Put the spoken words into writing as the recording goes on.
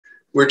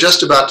we're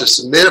just about to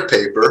submit a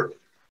paper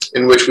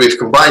in which we've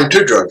combined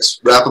two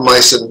drugs,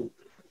 rapamycin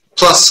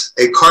plus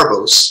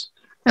Acarbose,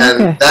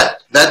 and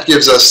that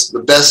gives us the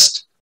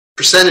best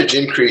percentage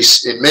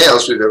increase in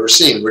males we've ever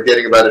seen. We're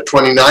getting about a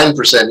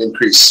 29%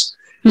 increase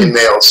in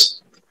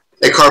males.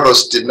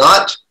 Acarbose did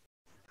not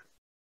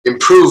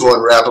improve on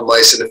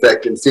rapamycin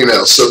effect in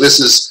females. So this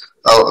is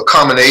a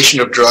combination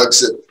of drugs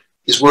that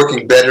is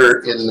working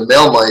better in the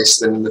male mice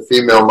than in the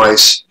female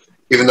mice,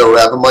 even though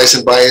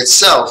rapamycin by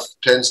itself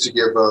tends to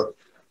give a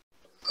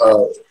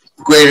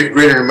greater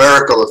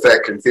numerical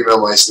effect in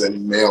female mice than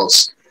in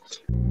males.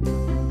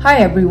 Hi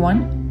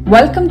everyone,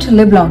 welcome to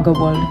Live Longer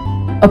World,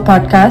 a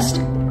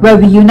podcast where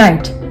we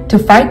unite to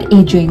fight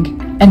aging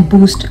and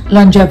boost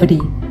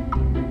longevity.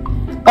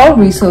 All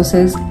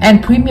resources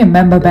and premium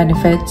member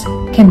benefits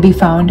can be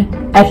found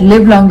at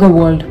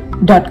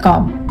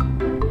livelongerworld.com.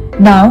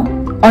 Now,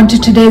 on to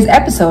today's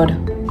episode.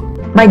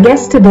 My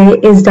guest today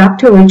is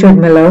Dr. Richard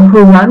Miller,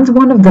 who runs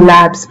one of the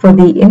labs for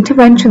the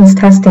Interventions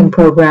Testing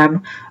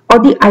Program, or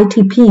the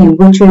ITP,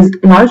 which is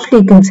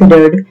largely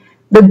considered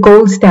the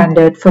gold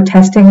standard for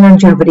testing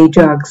longevity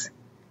drugs.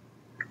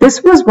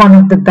 This was one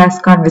of the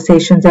best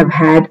conversations I've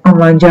had on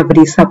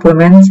longevity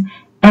supplements,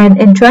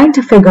 and in trying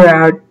to figure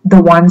out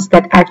the ones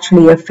that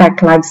actually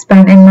affect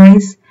lifespan in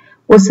mice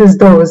versus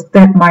those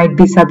that might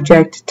be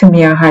subject to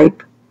mere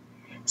hype.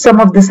 Some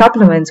of the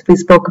supplements we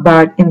spoke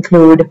about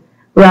include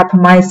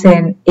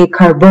rapamycin,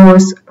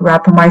 Acarbose,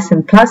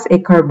 rapamycin plus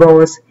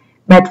Acarbose,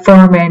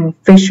 metformin,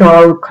 fish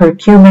oil,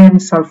 curcumin,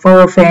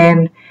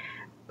 sulforaphane,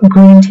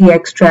 green tea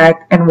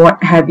extract, and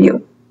what have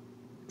you.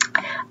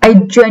 I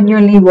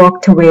genuinely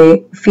walked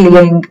away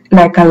feeling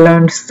like I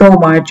learned so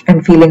much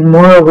and feeling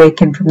more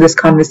awakened from this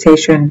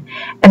conversation,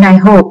 and I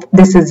hope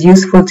this is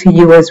useful to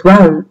you as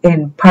well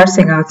in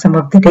parsing out some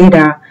of the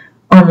data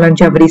on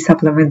longevity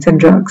supplements and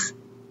drugs.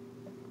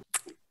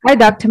 Hi,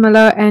 Dr.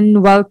 Miller,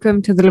 and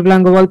welcome to the Live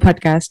Longer World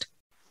podcast.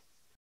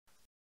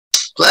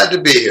 Glad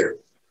to be here.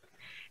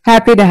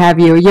 Happy to have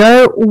you.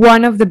 You're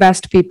one of the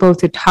best people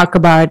to talk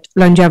about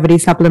longevity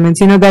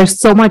supplements. You know, there's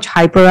so much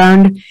hype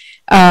around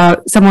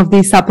some of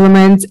these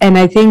supplements, and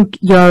I think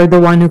you're the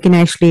one who can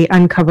actually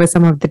uncover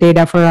some of the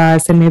data for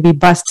us and maybe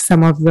bust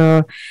some of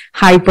the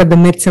hype or the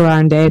myths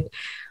around it.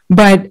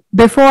 But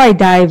before I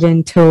dive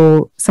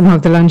into some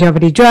of the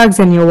longevity drugs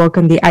and your work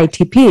on the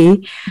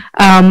ITP,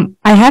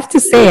 I have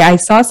to say I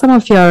saw some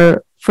of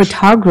your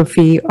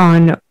photography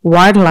on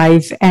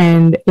wildlife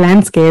and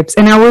landscapes,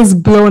 and I was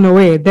blown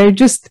away. They're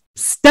just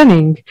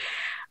stunning.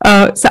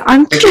 So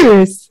I'm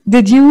curious,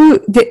 did you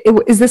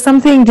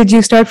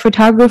start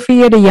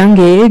photography at a young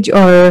age,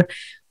 or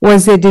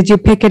did you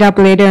pick it up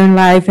later in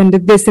life, and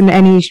did this in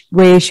any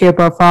way, shape,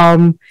 or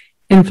form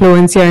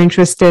influence your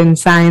interest in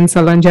science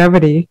or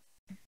longevity?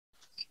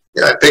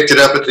 Yeah, I picked it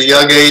up at the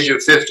young age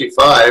of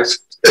 55.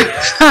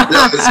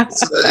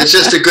 It's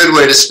just a good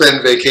way to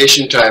spend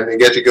vacation time and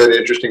get to go to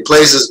interesting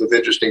places with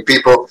interesting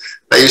people.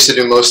 I used to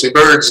do mostly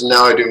birds, and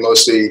now I do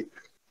mostly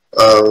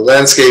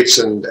landscapes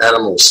and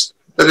animals.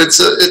 But it's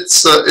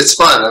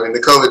fun. I mean, the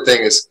COVID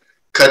thing is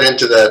cut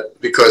into that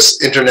because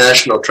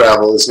international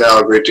travel is now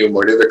a great deal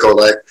more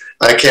difficult.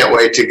 I can't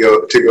wait to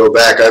go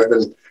back. I've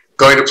been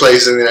going to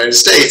places in the United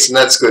States, and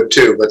that's good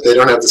too, but they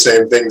don't have the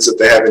same things that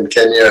they have in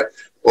Kenya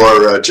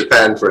or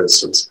Japan, for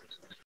instance.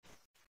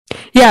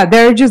 Yeah,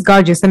 they're just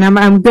gorgeous, and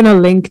I'm gonna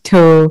link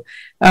to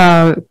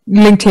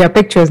your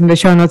pictures in the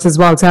show notes as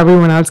well, so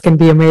everyone else can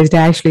be amazed.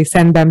 I actually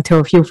send them to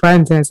a few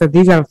friends, and so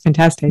these are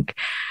fantastic.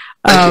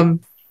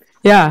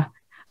 Yeah.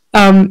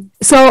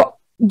 So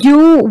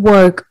you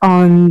work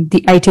on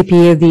the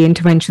ITP, the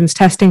Interventions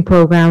Testing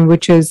Program,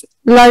 which is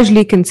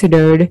largely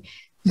considered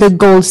the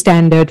gold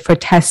standard for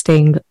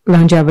testing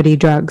longevity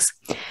drugs.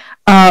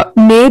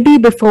 Maybe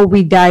before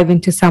we dive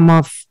into some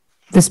of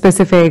the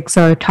specifics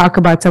or talk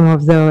about some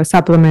of the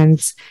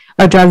supplements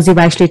or drugs you've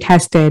actually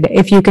tested,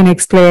 if you can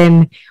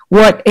explain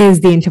what is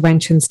the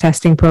Interventions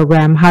Testing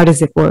Program, how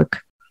does it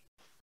work?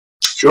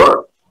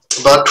 Sure.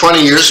 About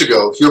 20 years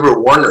ago, Hubert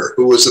Warner,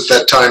 who was at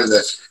that time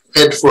the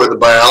head for the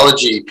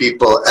biology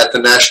people at the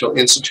National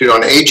Institute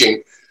on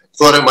Aging,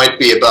 thought it might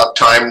be about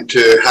time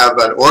to have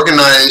an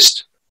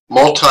organized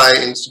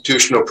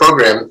multi-institutional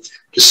program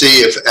to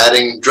see if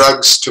adding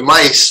drugs to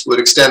mice would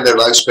extend their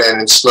lifespan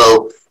and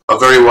slow a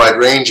very wide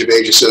range of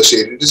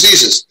age-associated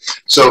diseases.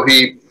 So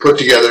he put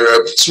together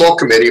a small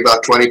committee,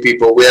 about 20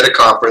 people. We had a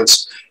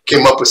conference,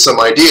 came up with some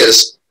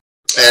ideas,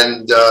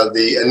 and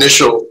the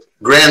initial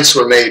grants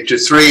were made to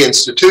 3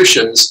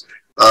 institutions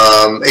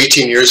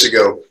 18 years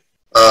ago.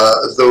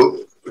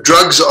 The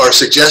drugs are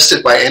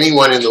suggested by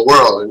anyone in the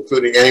world,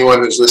 including anyone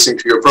who's listening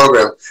to your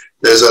program.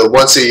 There's a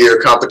once-a-year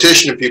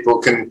competition, and people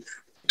can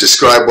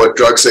describe what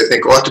drugs they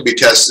think ought to be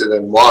tested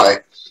and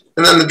why.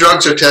 And then the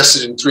drugs are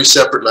tested in 3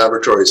 separate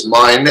laboratories,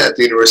 mine at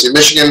the University of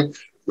Michigan,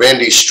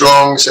 Randy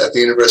Strong's at the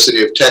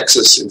University of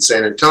Texas in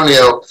San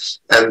Antonio,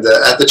 and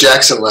at the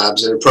Jackson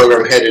Labs in a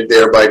program headed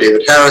there by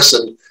David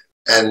Harrison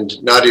and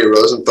Nadia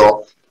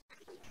Rosenthal.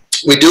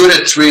 We do it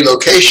at 3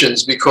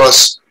 locations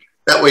because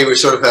that way we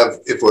sort of have,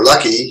 if we're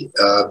lucky,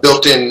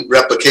 built-in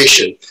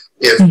replication.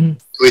 If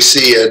we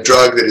see a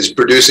drug that is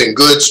producing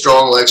good,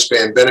 strong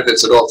lifespan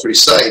benefits at all three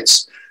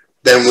sites,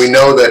 then we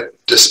know that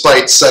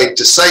despite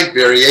site-to-site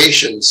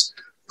variations,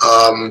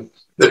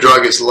 the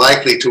drug is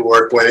likely to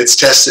work when it's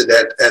tested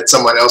at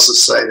someone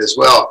else's site as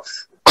well.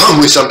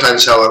 We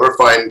sometimes, however,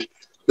 find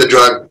the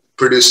drug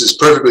produces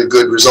perfectly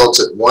good results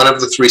at one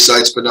of the three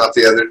sites, but not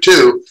the other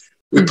two.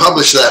 We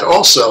publish that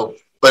also,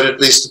 but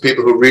at least the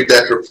people who read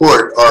that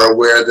report are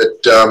aware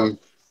that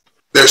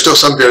there are still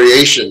some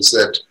variations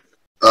that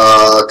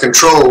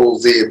control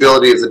the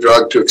ability of the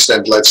drug to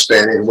extend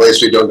lifespan in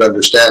ways we don't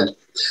understand.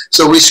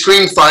 So we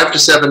screen 5 to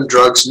 7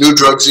 drugs, new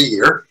drugs a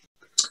year,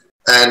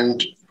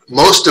 and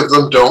most of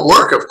them don't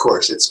work, of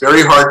course. It's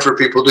very hard for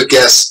people to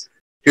guess,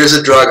 here's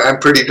a drug, I'm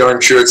pretty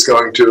darn sure it's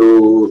going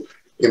to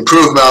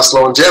improve mouse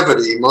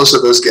longevity. Most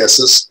of those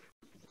guesses,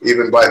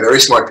 even by very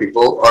smart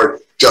people, are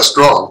just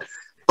wrong.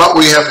 But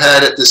we have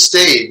had at this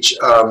stage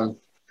 4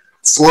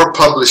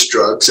 published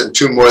drugs and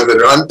 2 more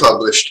that are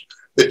unpublished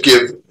that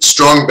give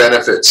strong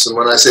benefits. And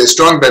when I say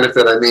strong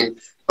benefit, I mean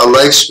a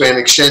lifespan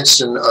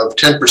extension of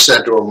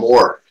 10% or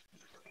more.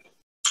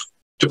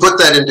 To put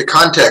that into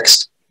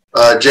context,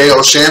 Jay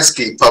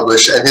Olshansky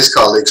published, and his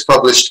colleagues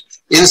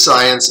published in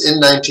Science in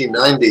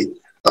 1990,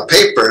 a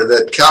paper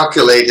that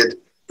calculated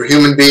for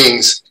human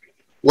beings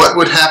what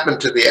would happen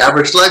to the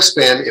average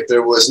lifespan if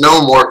there was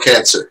no more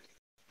cancer.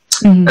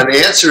 And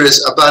the answer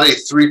is about a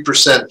 3%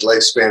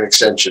 lifespan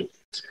extension.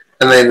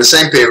 And then in the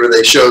same paper,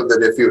 they showed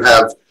that if you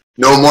have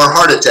no more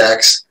heart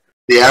attacks,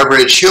 the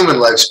average human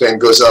lifespan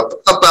goes up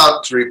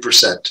about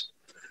 3%.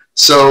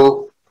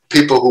 So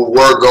people who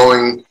were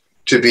going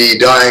to be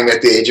dying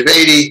at the age of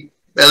 80,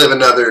 they live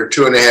another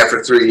 2.5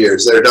 or 3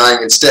 years. They're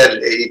dying instead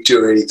at 82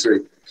 or 83.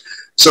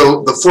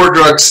 So the 4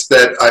 drugs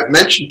that I've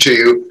mentioned to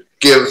you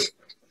give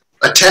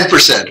a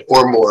 10%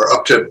 or more,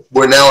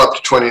 we're now up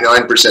to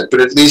 29%, but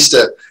at least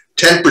a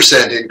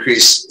 10%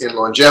 increase in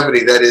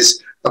longevity. That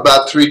is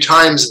about 3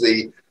 times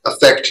the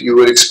effect you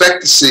would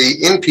expect to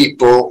see in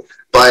people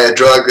by a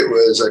drug that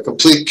was a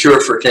complete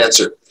cure for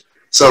cancer.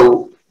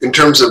 So in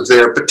terms of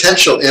their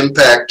potential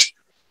impact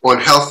on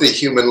healthy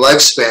human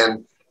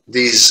lifespan,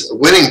 these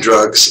winning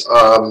drugs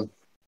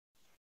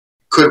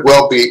could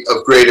well be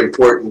of great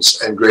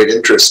importance and great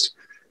interest.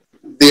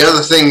 The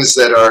other things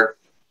that are,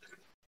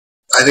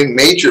 I think,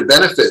 major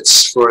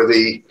benefits for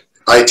the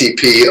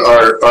ITP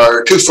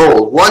are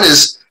twofold. One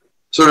is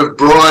sort of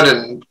broad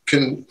and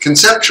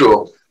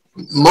conceptual.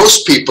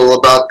 Most people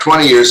about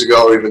 20 years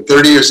ago or even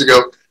 30 years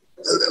ago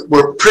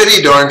were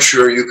pretty darn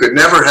sure you could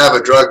never have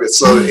a drug that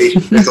slowed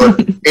aging. They thought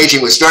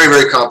aging was very,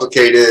 very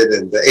complicated,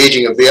 and the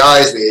aging of the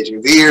eyes, the aging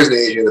of the ears, the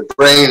aging of the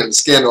brain and the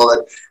skin, all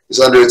that is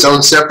under its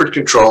own separate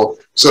control,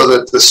 so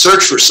that the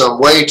search for some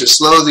way to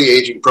slow the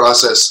aging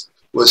process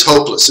was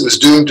hopeless. It was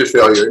doomed to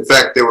failure. In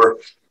fact, there were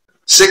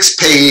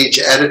 6-page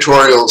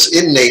editorials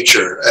in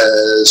Nature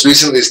as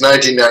recently as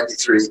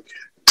 1993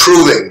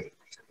 proving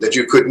that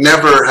you could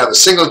never have a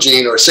single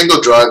gene or a single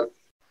drug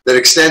that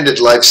extended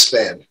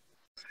lifespan.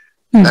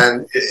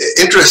 And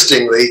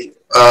interestingly,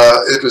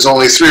 it was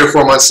only 3 or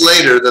 4 months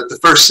later that the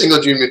first single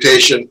gene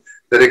mutation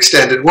that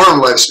extended worm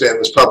lifespan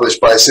was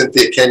published by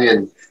Cynthia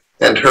Kenyon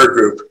and her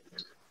group.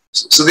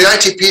 So the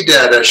ITP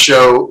data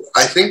show,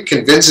 I think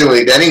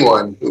convincingly to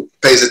anyone who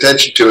pays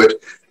attention to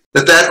it,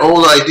 that that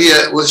old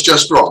idea was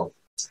just wrong.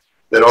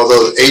 That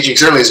although aging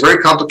certainly is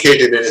very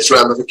complicated in its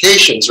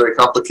ramifications, very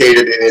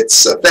complicated in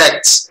its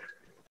effects,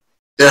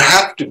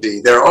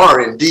 there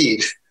are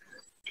indeed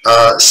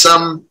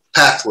some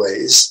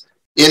pathways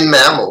in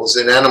mammals,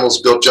 in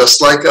animals built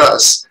just like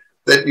us,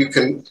 that you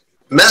can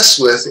mess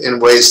with in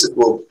ways that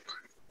will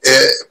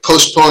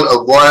postpone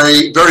a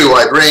very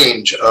wide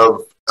range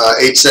of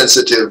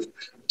age-sensitive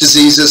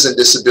diseases and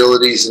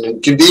disabilities and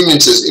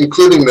inconveniences,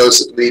 including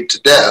those that lead to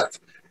death,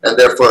 and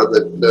therefore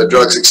the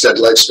drugs extend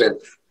lifespan.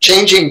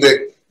 Changing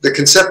the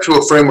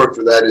conceptual framework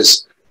for that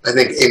is, I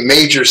think, a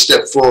major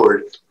step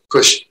forward,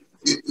 because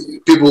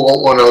people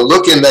won't want to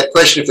look in that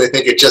question if they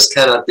think it just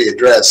cannot be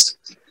addressed.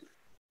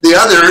 The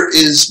other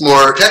is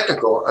more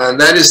technical, and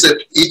that is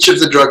that each of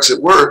the drugs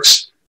that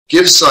works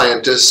gives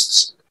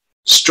scientists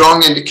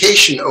strong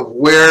indication of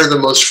where the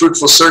most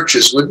fruitful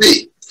searches would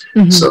be.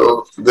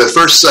 So the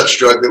first such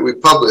drug that we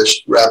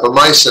published,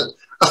 Rapamycin,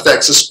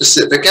 affects a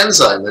specific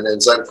enzyme, an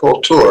enzyme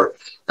called TOR,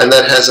 and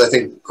that has, I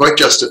think, quite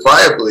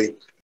justifiably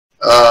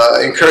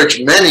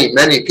encouraged many,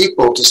 many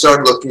people to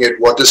start looking at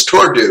what does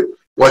TOR do?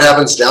 What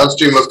happens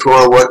downstream of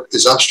TOR? What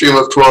is upstream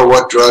of TOR?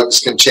 What drugs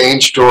can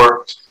change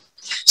TOR?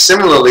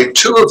 Similarly,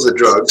 2 of the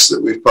drugs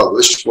that we've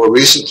published more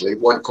recently,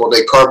 one called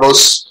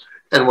Acarbose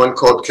and one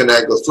called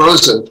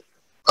Canagliflozin,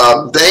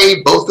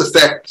 they both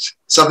affect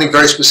something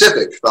very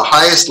specific, the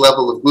highest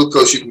level of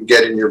glucose you can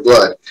get in your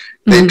blood.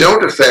 They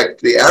don't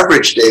affect the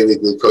average daily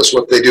glucose.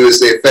 What they do is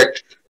they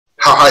affect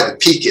how high the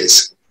peak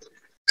is.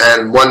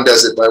 And one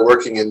does it by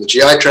working in the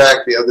GI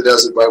tract, the other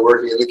does it by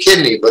working in the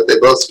kidney, but they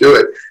both do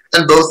it.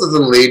 And both of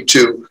them lead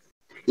to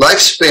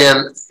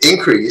lifespan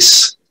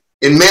increase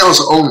in males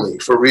only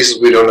for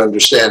reasons we don't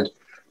understand.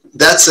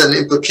 That's an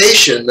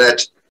implication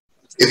that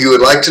if you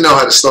would like to know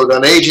how to slow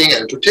down aging,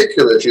 and in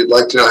particular, if you'd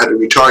like to know how to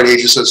retard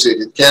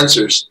age-associated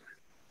cancers,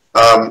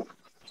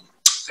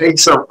 pay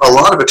a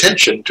lot of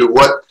attention to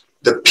what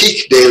the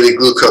peak daily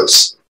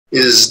glucose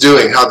is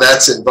doing, how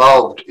that's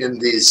involved in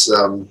these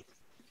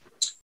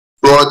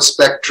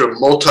broad-spectrum,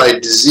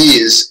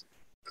 multi-disease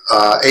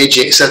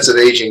aging, sets of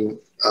aging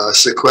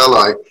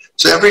sequelae.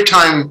 So every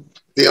time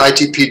the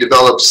ITP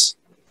develops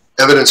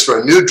evidence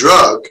for a new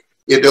drug,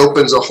 it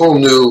opens a whole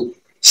new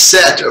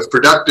set of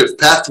productive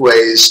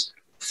pathways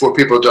for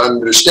people to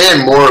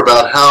understand more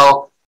about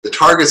how the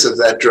targets of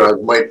that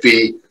drug might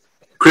be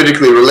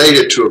critically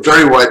related to a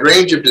very wide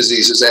range of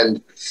diseases,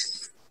 and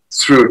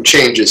through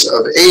changes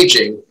of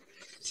aging,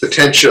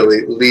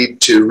 potentially lead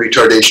to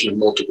retardation of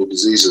multiple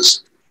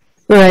diseases.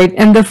 Right.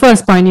 And the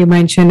first point you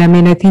mentioned, I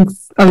mean, I think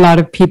a lot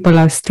of people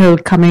are still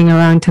coming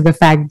around to the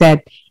fact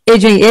that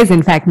aging is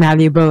in fact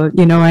malleable,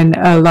 you know, and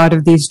a lot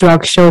of these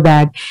drugs show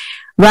that.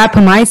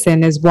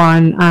 Rapamycin is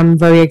one I'm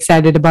very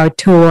excited about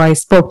too. I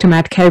spoke to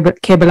Matt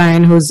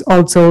Kabeline, who's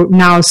also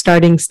now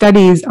starting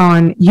studies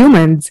on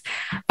humans,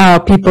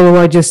 people who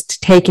are just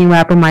taking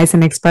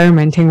rapamycin,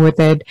 experimenting with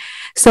it.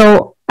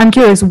 So I'm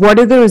curious, what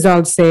do the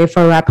results say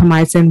for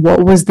rapamycin?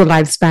 What was the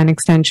lifespan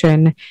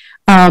extension?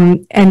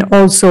 And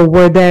also,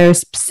 were there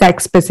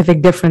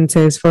sex-specific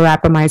differences for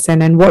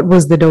rapamycin, and what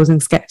was the dosing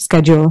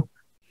schedule?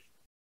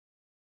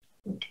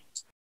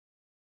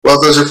 Well,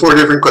 those are four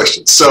different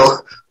questions. So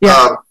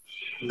yeah.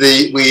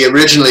 We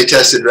originally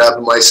tested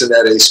rapamycin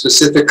at a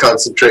specific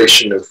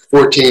concentration of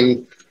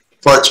 14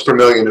 parts per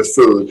million of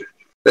food.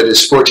 That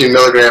is 14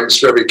 milligrams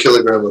for every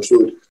kilogram of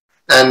food.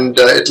 And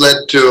it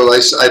led to,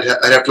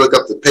 I'd have to look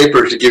up the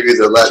paper to give you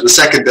the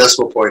second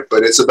decimal point,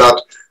 but it's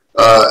about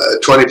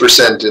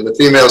 20% in the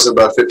females and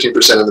about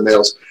 15% in the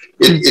males.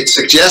 It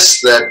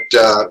suggests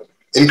that,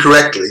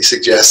 incorrectly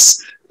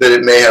suggests that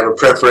it may have a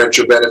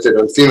preferential benefit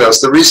on females.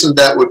 The reason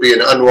that would be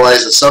an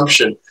unwise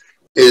assumption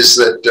is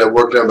that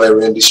work done by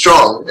Randy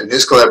Strong and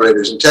his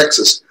collaborators in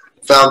Texas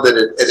found that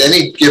at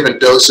any given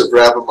dose of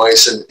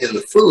rapamycin in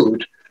the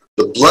food,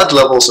 the blood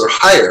levels are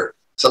higher,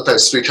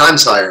 sometimes 3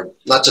 times higher,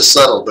 not just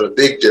subtle, but a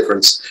big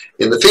difference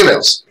in the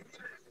females.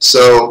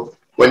 So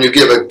when you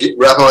give a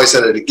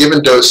rapamycin at a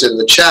given dose in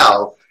the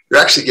chow,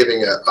 you're actually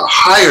giving a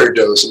higher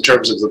dose in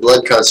terms of the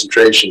blood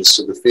concentrations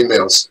to the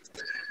females.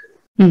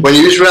 When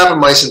you use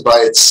rapamycin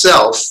by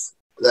itself,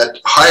 that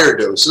higher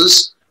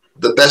doses,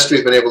 the best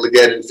we've been able to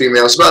get in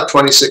females, about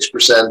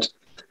 26%,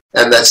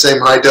 and that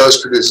same high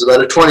dose produces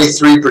about a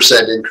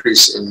 23%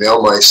 increase in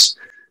male mice.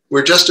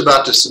 We're just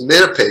about to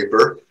submit a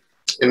paper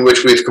in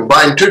which we've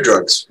combined 2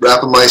 drugs,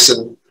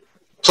 rapamycin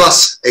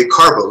plus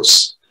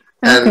Acarbose,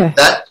 and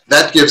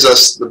that gives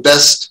us the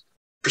best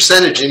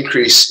percentage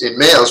increase in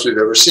males we've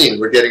ever seen.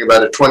 We're getting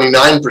about a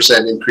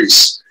 29%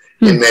 increase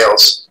in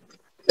males.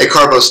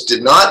 Acarbose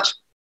did not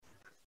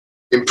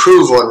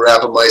improve on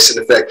rapamycin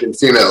effect in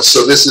females,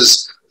 so this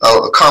is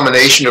a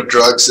combination of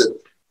drugs that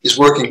is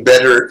working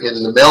better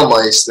in the male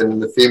mice than in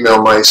the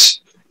female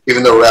mice,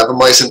 even though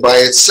rapamycin by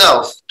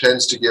itself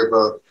tends to give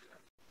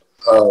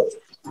a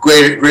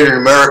greater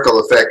numerical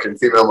effect in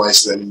female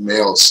mice than in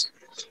males.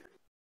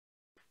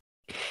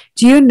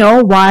 Do you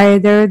know why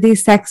there are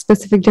these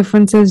sex-specific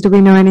differences? Do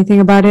we know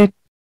anything about it?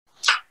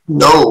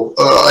 No.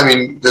 I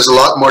mean, there's a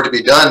lot more to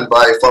be done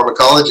by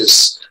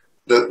pharmacologists.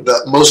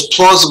 The most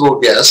plausible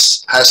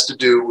guess has to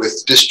do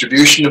with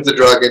distribution of the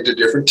drug into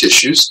different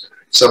tissues.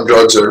 Some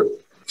drugs are,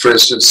 for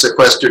instance,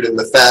 sequestered in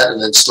the fat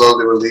and then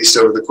slowly released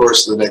over the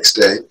course of the next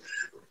day.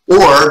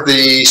 Or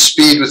the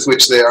speed with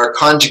which they are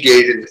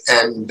conjugated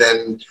and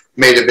then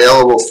made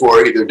available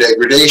for either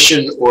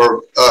degradation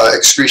or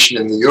excretion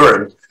in the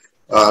urine.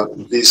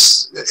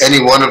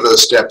 Any one of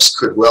those steps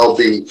could well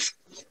be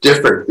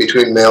different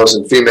between males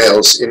and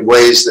females in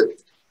ways that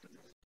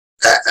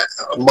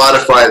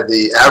modify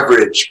the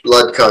average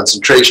blood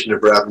concentration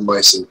of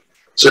rapamycin.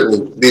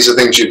 Certainly, these are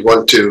things you'd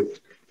want to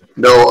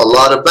know a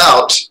lot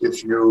about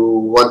if you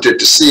wanted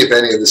to see if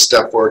any of this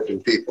stuff worked in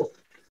people.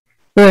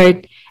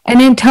 Right.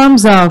 And in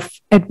terms of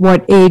at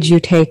what age you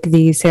take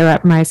these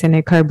rapamycin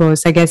and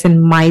Acarbose, I guess in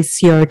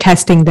mice you're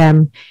testing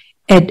them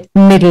at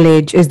middle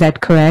age, is that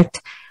correct?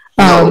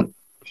 No.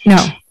 No.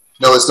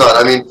 No, it's not.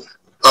 I mean,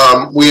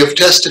 we have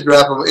tested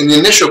rapamycin, in the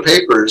initial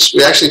papers,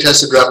 we actually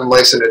tested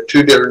rapamycin at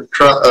 2 different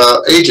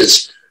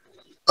ages.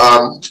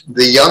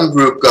 The young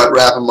group got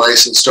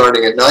rapamycin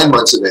starting at 9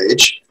 months of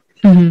age,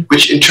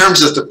 which in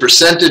terms of the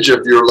percentage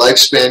of your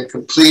lifespan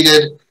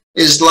completed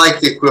is like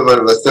the equivalent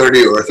of a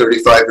 30 or a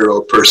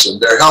 35-year-old person.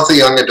 They're healthy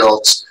young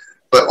adults,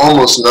 but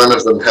almost none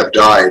of them have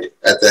died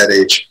at that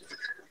age.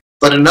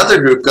 But another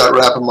group got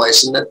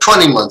rapamycin at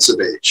 20 months of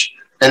age.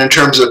 And in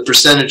terms of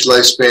percentage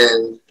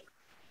lifespan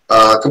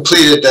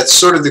completed, that's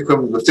sort of the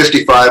equivalent of a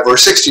 55 or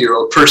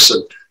 60-year-old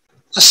person.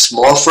 A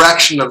small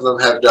fraction of them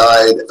have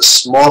died, a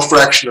small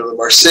fraction of them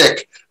are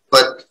sick,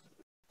 but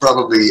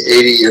probably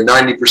 80 or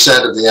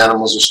 90% of the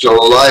animals are still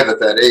alive at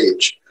that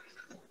age.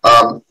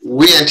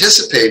 We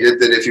anticipated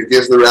that if you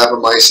give the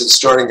rapamycin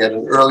starting at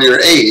an earlier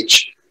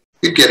age,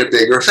 you'd get a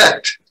bigger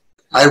effect.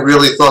 I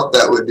really thought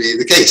that would be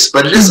the case,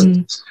 but it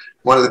isn't.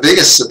 one of the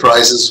biggest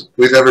surprises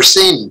we've ever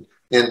seen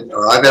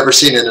or I've ever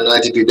seen in an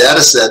ITP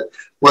data set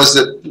was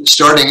that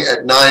starting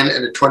at 9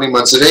 and at 20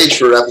 months of age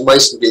for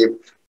rapamycin gave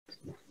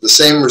the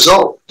same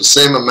result, the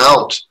same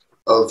amount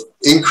of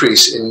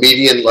increase in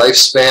median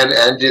lifespan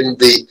and in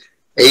the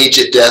age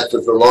at death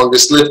of the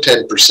longest lived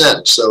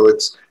 10%. So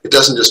it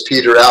doesn't just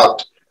peter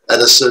out at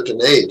a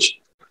certain age.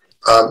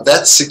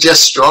 That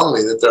suggests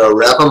strongly that there are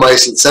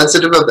rapamycin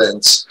sensitive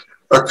events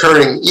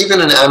occurring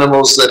even in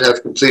animals that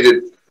have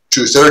completed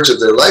 2/3 of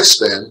their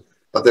lifespan,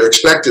 of their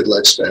expected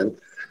lifespan,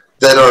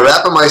 that are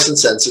rapamycin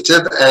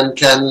sensitive and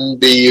can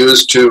be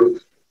used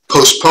to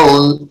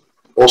postpone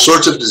all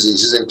sorts of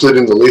diseases,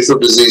 including the lethal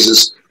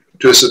diseases,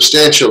 to a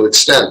substantial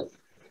extent.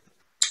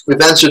 We've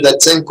answered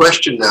that same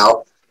question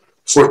now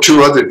for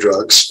 2 other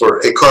drugs,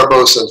 for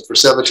Acarbose and for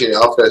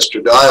 17-alpha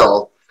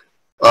estradiol.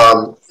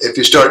 If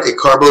you start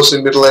Acarbose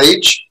in middle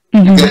age,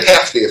 you get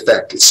half the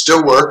effect. It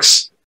still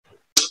works,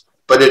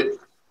 but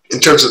in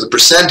terms of the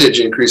percentage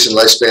increase in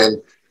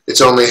lifespan, it's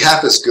only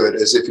half as good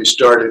as if you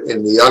started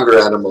in the younger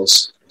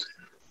animals.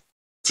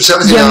 For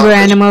 17 younger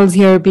animals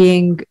here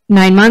being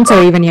 9 months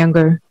or even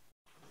younger?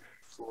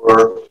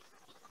 For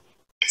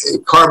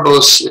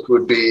Acarbose, it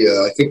would be,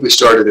 I think we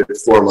started it at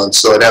 4 months,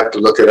 so I'd have to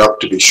look it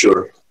up to be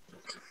sure.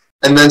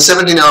 And then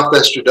 17-alpha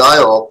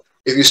estradiol,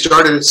 if you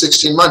started at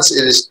 16 months,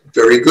 it is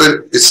very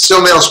good. It's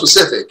still male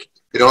specific.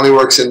 It only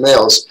works in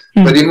males.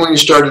 But even when you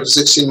started at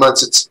 16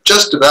 months, it's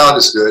just about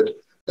as good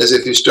as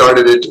if you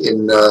started it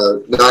in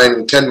 9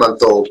 and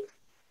 10-month-old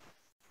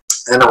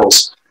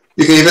animals.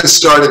 You can even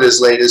start it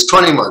as late as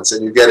 20 months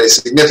and you get a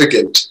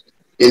significant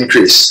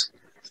increase.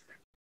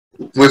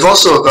 We've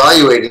also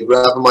evaluated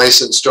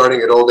rapamycin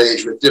starting at old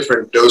age with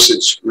different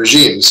dosage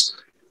regimes.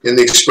 In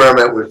the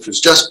experiment which was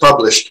just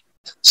published,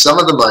 some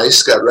of the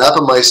mice got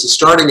rapamycin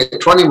starting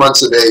at 20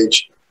 months of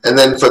age and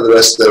then for the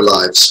rest of their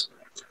lives.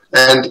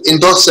 And in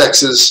both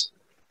sexes,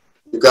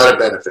 you got a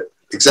benefit,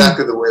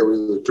 exactly the way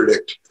we would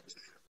predict.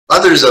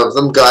 Others of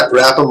them got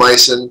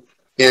rapamycin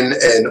in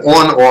an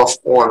on-off,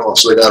 on-off.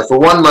 So they got it for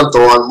 1 month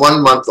on,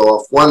 1 month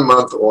off, 1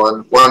 month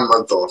on, 1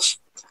 month off.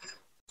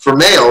 For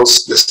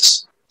males,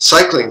 this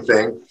cycling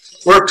thing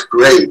worked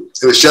great.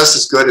 It was just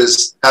as good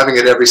as having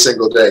it every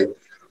single day.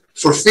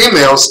 For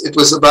females, it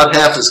was about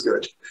half as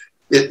good.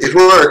 It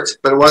worked,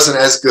 but it wasn't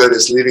as good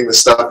as leaving the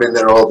stuff in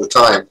there all the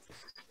time.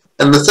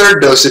 And the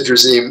third dosage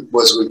regime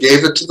was we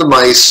gave it to the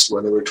mice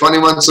when they were 20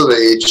 months of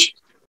age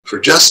for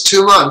just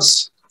 2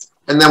 months,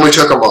 and then we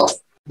took them off.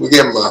 We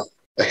gave them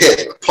a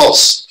hit, a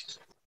pulse.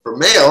 For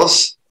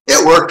males,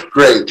 it worked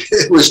great.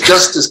 It was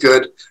just as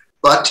good,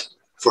 but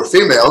for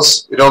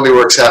females, it only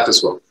works half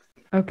as well.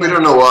 Okay. We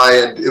don't know why,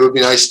 and it would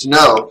be nice to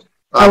know.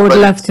 I would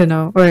love to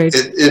know. Right.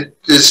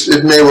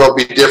 It may well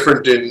be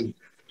different in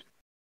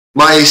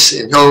mice,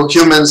 in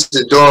humans,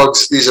 in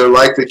dogs. These are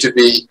likely to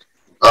be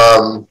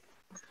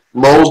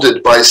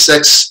molded by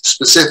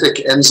sex-specific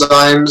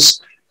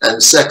enzymes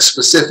and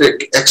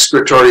sex-specific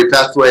excretory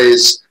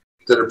pathways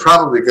that are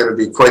probably going to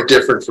be quite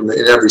different from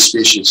in every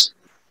species.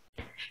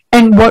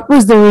 And what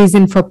was the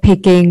reason for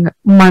picking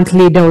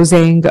monthly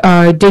dosing?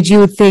 Did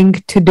you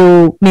think to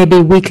do maybe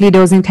weekly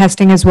dosing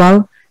testing as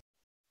well?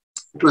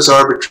 It was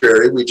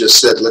arbitrary. We just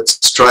said,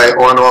 let's try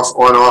on, off,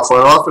 on, off,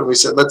 on, off. And we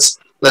said,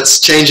 let's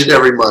change it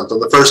every month. On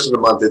the first of the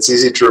month, it's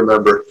easy to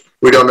remember.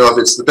 We don't know if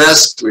it's the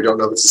best. We don't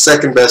know if it's the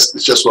second best.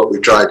 It's just what we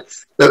tried.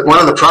 But one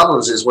of the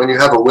problems is when you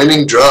have a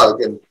winning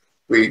drug, and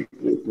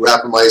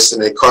Rapamycin,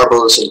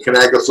 Acarbose, and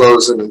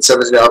Canagliflozin, and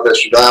 17-alpha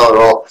estradiol are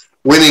all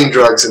winning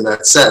drugs in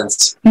that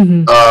sense.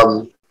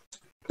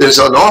 There's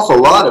an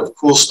awful lot of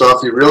cool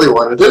stuff you really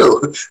want to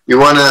do. You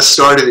want to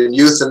start it in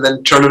youth and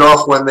then turn it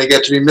off when they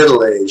get to be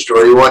middle-aged,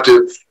 or you want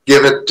to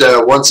give it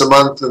once a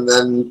month and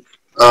then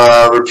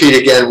repeat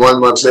again 1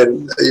 month.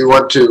 Then you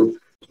want to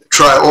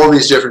try all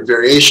these different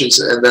variations,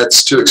 and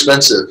that's too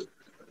expensive.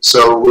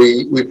 So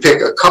we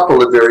pick a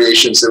couple of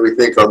variations that we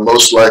think are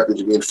most likely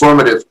to be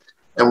informative,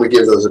 and we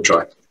give those a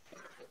try.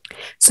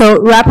 So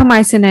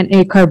Rapamycin and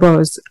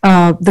Acarbose,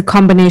 the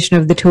combination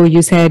of the two,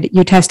 you said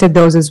you tested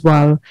those as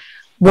well.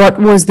 What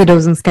was the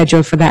dosing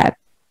schedule for that?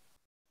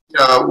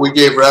 We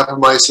gave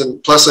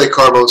Rapamycin plus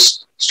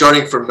Acarbose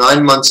starting from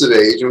 9 months of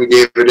age, and we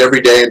gave it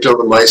every day until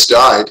the mice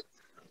died.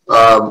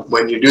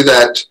 When you do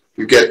that,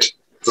 you get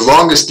the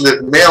longest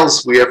lived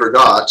males we ever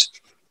got,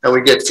 and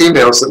we get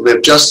females that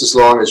live just as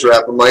long as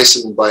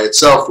Rapamycin by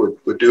itself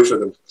would do for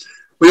them.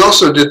 We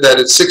also did that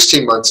at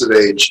 16 months of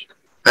age,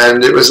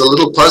 and it was a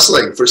little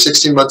puzzling. For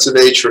 16 months of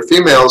age for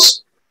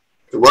females,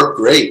 it worked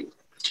great.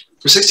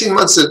 For 16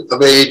 months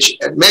of age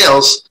at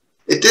males,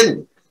 it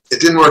didn't. It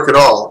didn't work at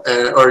all,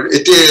 or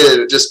it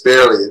did, just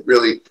barely.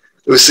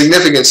 It was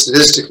significant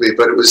statistically,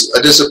 but it was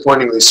a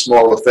disappointingly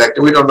small effect,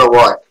 and we don't know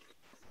why.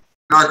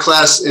 In our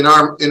class, in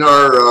our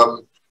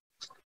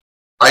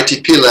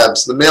ITP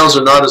labs, the males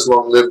are not as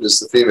long-lived as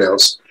the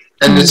females,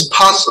 and it's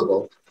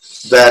possible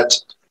that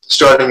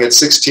starting at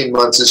 16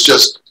 months is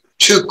just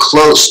too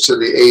close to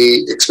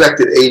the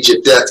expected age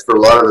at death for a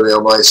lot of the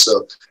male mice,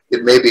 so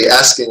it may be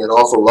asking an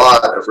awful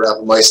lot if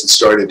rapamycin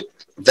started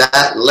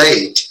that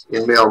late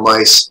in male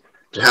mice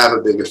to have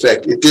a big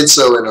effect. It did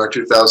so in our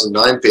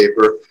 2009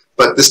 paper,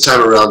 but this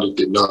time around it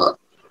did not.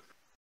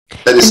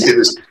 That is, it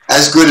was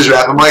as good as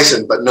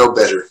rapamycin, but no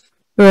better.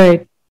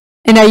 Right.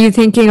 And are you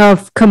thinking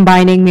of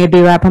combining maybe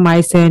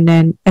rapamycin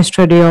and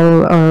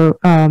estradiol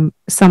or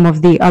some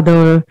of the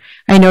other?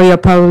 I know you're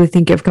probably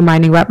thinking of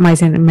combining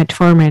rapamycin and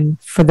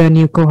metformin for the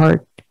new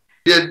cohort.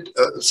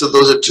 So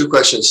those are two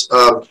questions.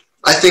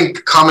 I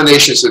think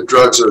combinations of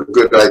drugs are a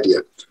good idea.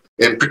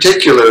 In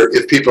particular,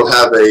 if people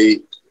have a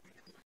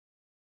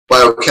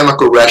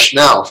biochemical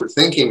rationale for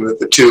thinking that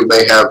the two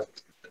may have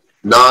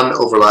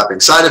non-overlapping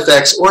side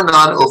effects or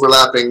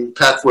non-overlapping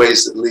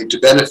pathways that lead to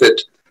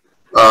benefit,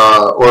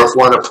 or if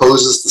one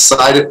opposes the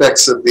side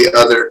effects of the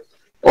other,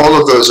 all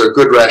of those are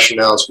good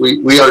rationales.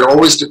 We are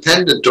always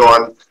dependent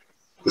on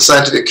the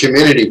scientific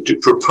community to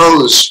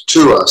propose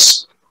to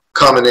us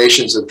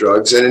combinations of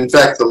drugs. And in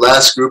fact, the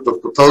last group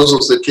of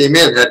proposals that came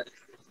in had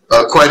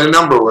quite a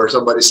number where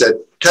somebody said,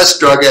 test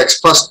drug X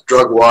plus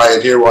drug Y,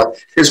 and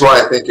here's why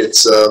I think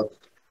it's a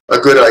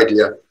good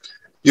idea.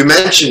 You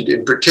mentioned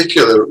in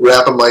particular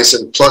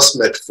rapamycin plus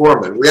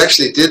metformin. We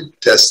actually did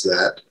test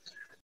that,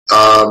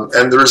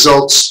 and the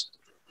results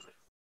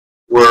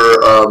were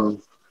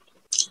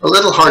a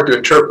little hard to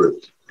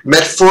interpret.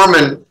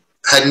 Metformin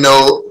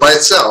by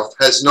itself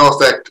has no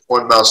effect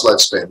on mouse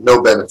lifespan,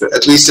 no benefit,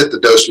 at least at the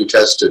dose we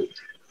tested.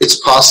 It's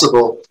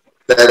possible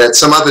that at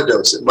some other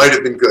dose it might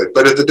have been good,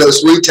 but at the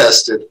dose we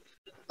tested,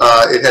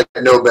 it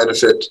had no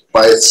benefit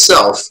by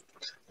itself.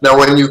 Now,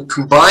 when you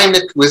combine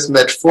it with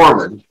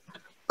metformin,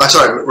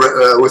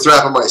 with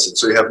rapamycin,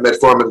 so you have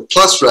metformin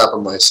plus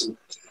rapamycin,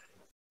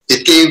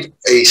 it gave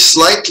a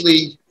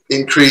slightly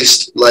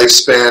increased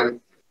lifespan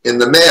in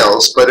the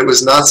males, but it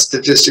was not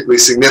statistically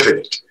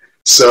significant.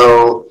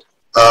 So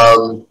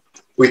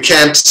we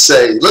can't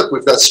say, look,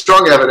 we've got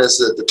strong evidence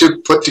that the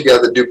two put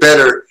together do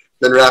better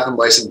than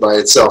rapamycin by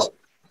itself.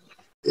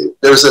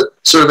 There's a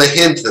sort of a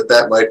hint that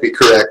that might be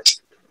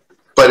correct,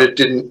 but it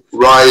didn't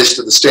rise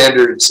to the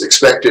standards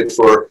expected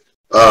for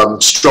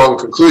strong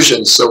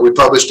conclusions. So we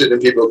published it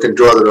and people can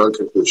draw their own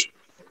conclusion.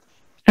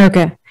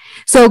 Okay.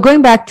 So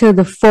going back to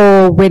the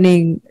 4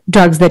 winning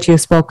drugs that you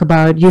spoke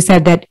about, you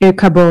said that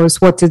Acarbose,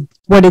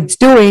 what it's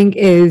doing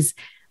is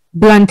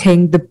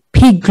blunting the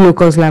peak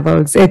glucose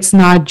levels. It's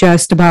not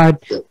just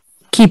about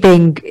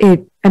keeping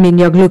it,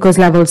 your glucose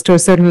levels to a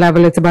certain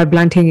level. It's about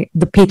blunting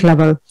the peak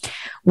level.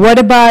 What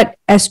about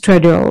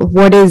estradiol?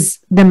 What is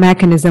the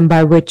mechanism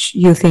by which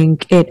you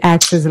think it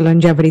acts as a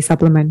longevity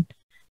supplement?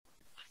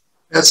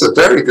 That's a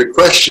very good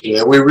question,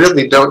 and we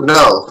really don't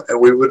know, and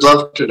we would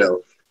love to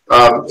know.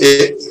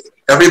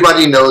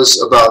 Everybody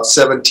knows about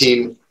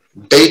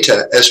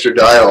 17-beta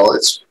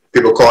estradiol.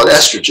 People call it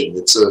estrogen.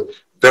 It's a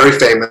very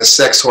famous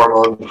sex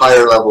hormone,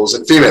 higher levels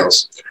in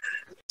females.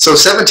 So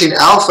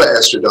 17-alpha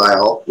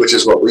estradiol, which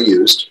is what we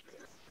used,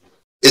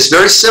 is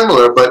very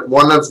similar, but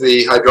one of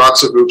the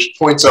hydroxyl groups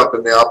points up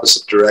in the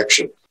opposite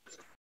direction.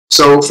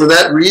 So for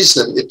that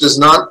reason, it does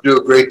not do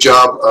a great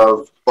job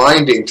of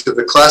binding to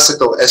the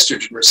classical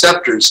estrogen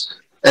receptors,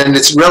 and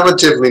it's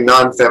relatively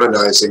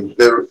non-feminizing.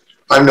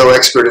 I'm no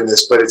expert in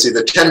this, but it's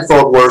either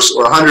 10-fold worse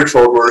or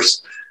 100-fold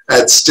worse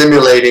at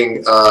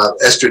stimulating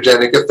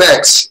estrogenic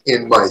effects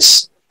in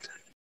mice.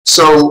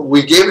 So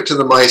we gave it to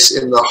the mice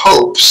in the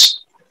hopes,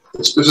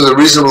 this was a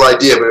reasonable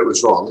idea, but it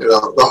was wrong,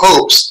 the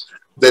hopes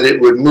that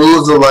it would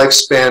move the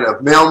lifespan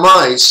of male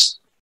mice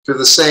to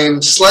the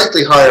same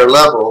slightly higher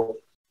level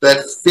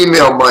that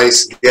female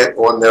mice get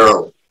on their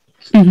own.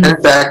 Mm-hmm. And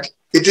in fact,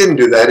 it didn't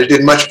do that. It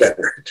did much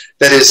better.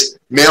 That is,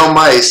 male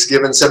mice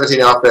given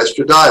 17-alpha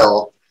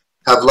estradiol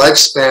have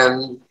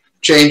lifespan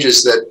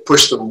changes that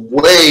push them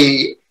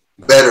way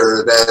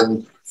better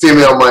than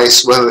female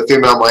mice, whether the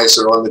female mice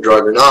are on the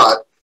drug or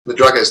not. The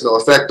drug has no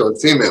effect on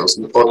females,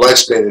 on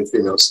lifespan in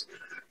females.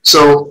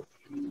 So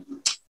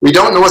we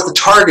don't know what the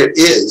target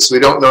is. We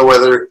don't know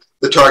whether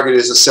the target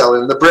is a cell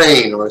in the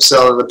brain or a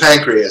cell in the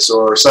pancreas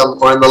or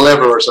in the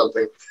liver or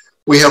something.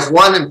 We have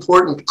one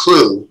important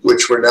clue,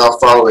 which we're now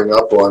following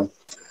up on.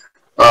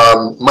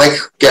 Mike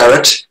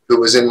Garrett, who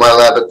was in my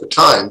lab at the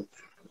time,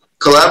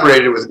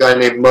 collaborated with a guy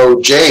named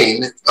Mo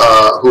Jain,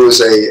 who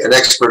is an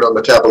expert on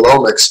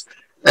metabolomics,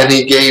 and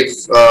he gave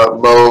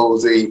Mo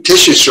the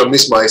tissues from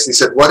these mice, and he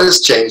said, what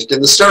has changed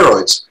in the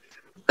steroids?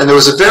 And there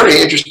was a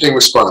very interesting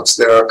response.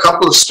 There are a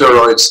couple of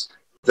steroids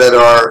that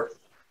are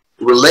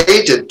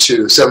related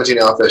to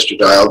 17-alpha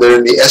estradiol. They're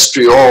in the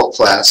estriol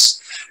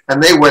class,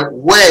 and they went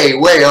way,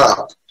 way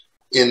up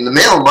in the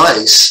male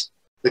mice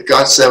that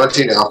got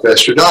 17-alpha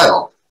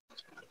estradiol.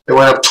 They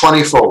went up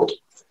 20-fold,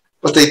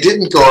 but they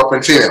didn't go up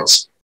in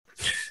females.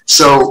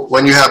 So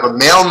when you have a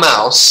male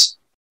mouse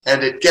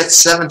and it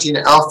gets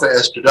 17-alpha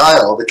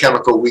estradiol, the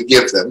chemical we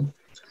give them,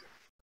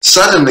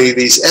 suddenly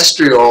these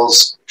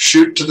estriols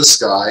shoot to the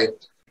sky,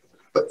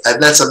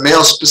 and that's a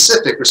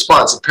male-specific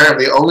response.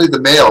 Apparently only the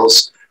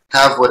males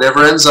have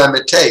whatever enzyme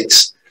it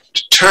takes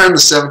to turn the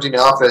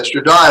 17-alpha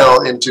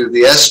estradiol into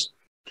the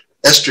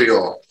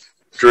estriol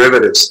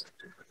derivatives.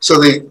 So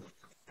the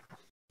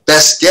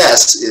best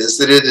guess is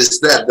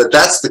that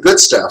that's the good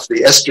stuff,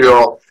 the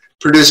estriol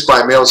produced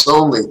by males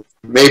only.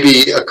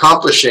 maybe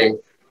accomplishing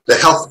the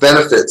health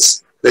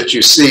benefits that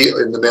you see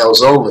in the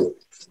males only.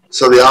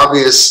 So the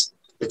obvious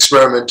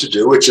experiment to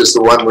do, which is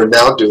the one we're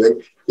now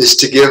doing, is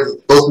to give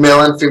both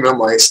male and female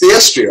mice the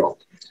estradiol.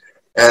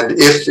 And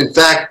if, in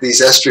fact,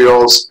 these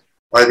estriols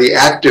are the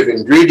active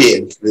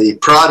ingredient, the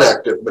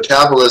product of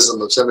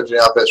metabolism of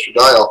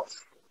 17-alpha-estradiol,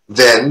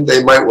 then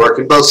they might work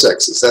in both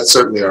sexes. That's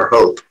certainly our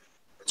hope.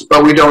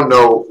 But we don't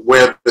know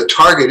where the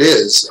target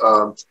is.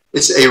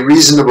 It's a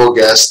reasonable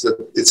guess that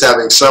it's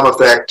having some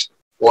effect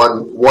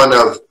on one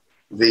of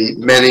the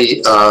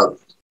many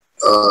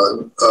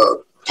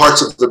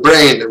parts of the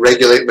brain that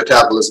regulate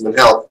metabolism and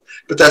health.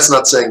 But that's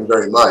not saying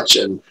very much.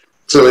 And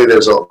clearly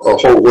there's a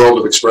whole world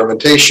of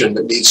experimentation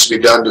that needs to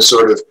be done to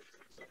sort of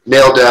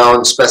nail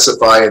down,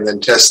 specify, and then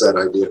test that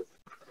idea.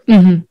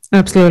 Mm-hmm,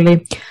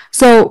 absolutely.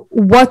 So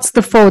what's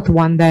the fourth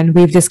one then?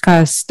 We've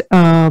discussed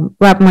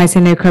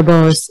rapamycin,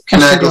 Acarbose,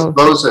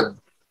 Canagliflozin.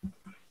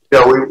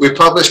 Yeah, we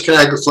published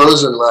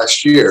Canagliflozin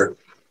last year.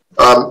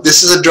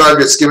 This is a drug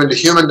that's given to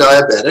human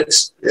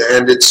diabetics,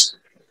 and it's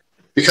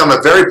become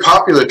a very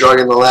popular drug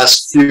in the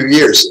last few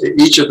years.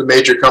 Each of the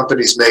major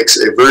companies makes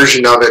a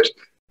version of it,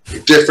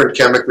 different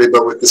chemically,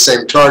 but with the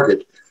same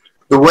target.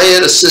 The way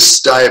it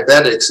assists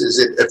diabetics is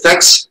it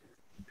affects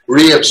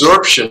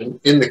reabsorption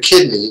in the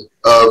kidney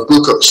of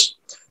glucose,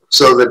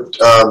 so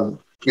that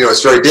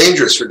it's very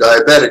dangerous for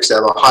diabetics to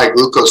have a high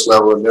glucose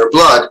level in their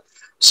blood.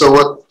 So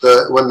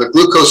when the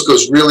glucose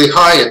goes really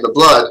high in the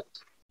blood,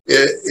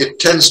 it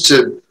tends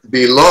to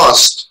be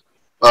lost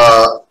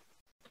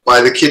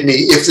by the kidney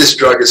if this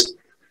drug is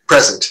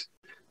present.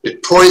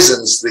 It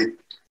poisons the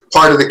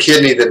part of the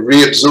kidney that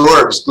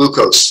reabsorbs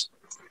glucose.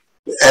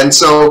 And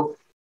so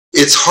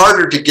it's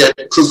harder to get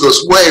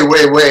glucose way,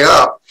 way, way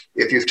up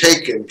if you've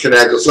taken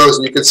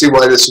Canagliflozin. You can see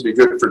why this would be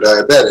good for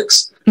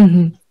diabetics.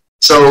 Mm-hmm.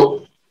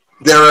 So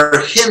there are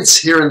hints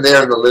here and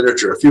there in the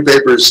literature, a few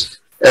papers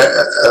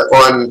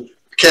on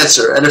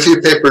cancer and a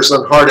few papers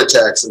on heart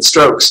attacks and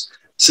strokes,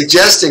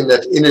 suggesting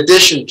that in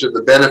addition to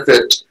the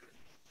benefit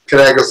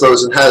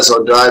Canagliflozin has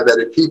on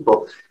diabetic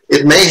people,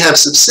 it may have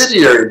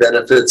subsidiary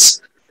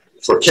benefits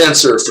for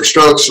cancer, for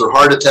strokes, for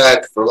heart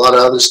attack, for a lot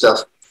of other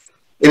stuff.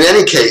 In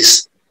any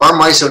case, our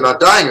mice are not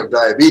dying of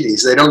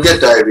diabetes. They don't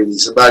get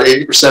diabetes. About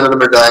 80% of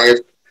them are dying of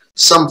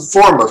some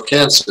form of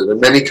cancer. There are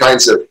many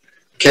kinds of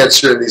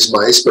cancer in these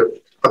mice, but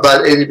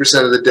about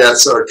 80% of the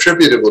deaths are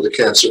attributable to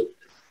cancer.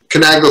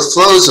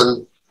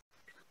 Canagliflozin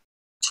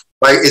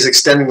is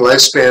extending the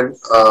lifespan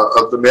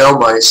of the male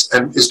mice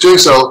and is doing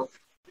so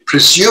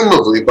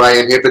presumably by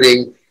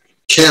inhibiting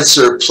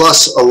cancer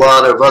plus a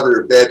lot of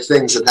other bad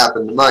things that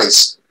happen to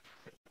mice.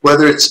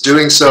 Whether it's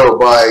doing so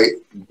by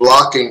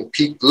blocking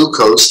peak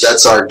glucose,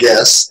 that's our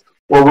guess,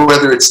 or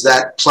whether it's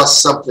that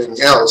plus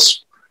something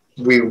else,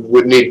 we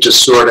would need to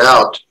sort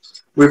out.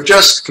 We've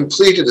just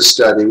completed a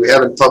study, we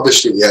haven't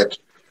published it yet,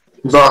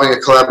 involving a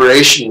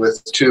collaboration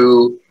with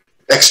two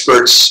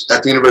experts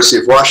at the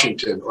University of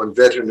Washington on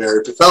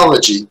veterinary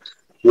pathology,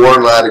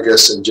 Warren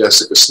Ladigus and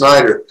Jessica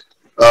Snyder.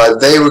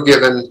 They were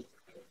given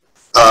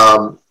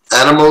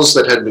animals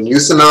that had been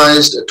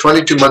euthanized at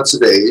 22 months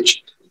of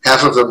age,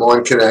 half of them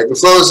on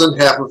Canagliflozin,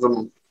 half of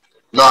them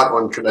not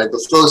on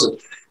Canagliflozin.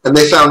 And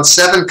they found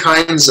 7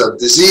 kinds of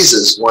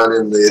diseases, one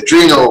in the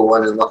adrenal,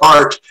 one in the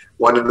heart,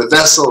 one in the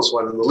vessels,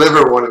 one in the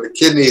liver, one in the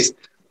kidneys,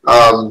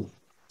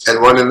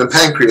 and one in the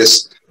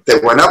pancreas. They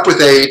went up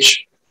with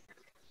age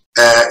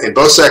in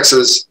both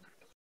sexes,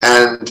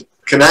 and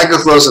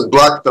Canagliflozin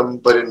blocked them,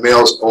 but in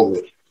males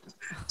only.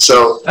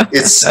 So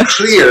it's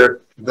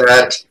clear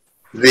that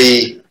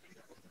the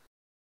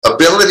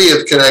ability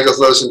of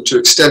Canagliflozin to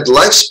extend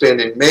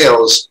lifespan in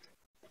males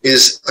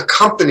is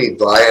accompanied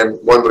by, and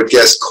one would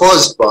guess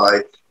caused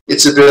by,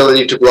 its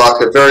ability to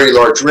block a very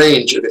large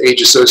range of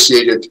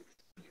age-associated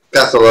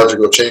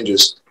pathological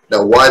changes.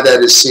 Now, why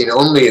that is seen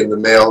only in the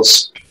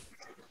males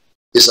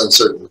is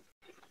uncertain.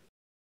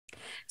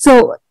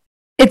 So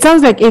it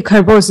sounds like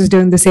Acarbose is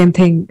doing the same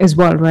thing as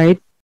well, right?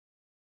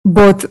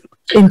 Both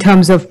in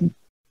terms of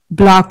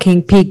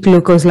blocking peak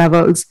glucose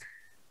levels.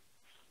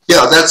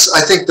 Yeah, that's,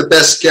 I think, the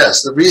best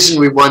guess. The reason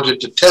we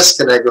wanted to test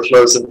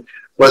Canagliflozin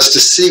was to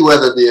see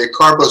whether the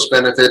Acarbose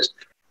benefit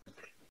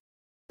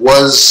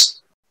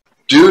was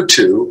due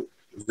to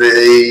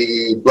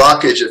the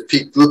blockage of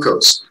peak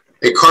glucose.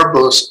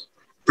 Acarbose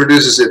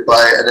produces it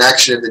by an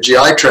action in the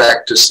GI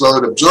tract to slow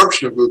an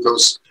absorption of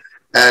glucose,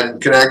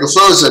 and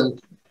Canagliflozin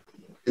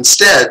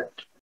instead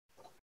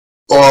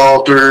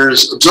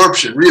alters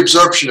absorption,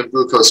 reabsorption of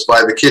glucose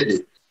by the kidney.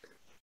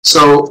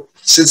 So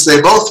since they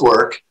both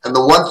work, and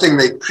the one thing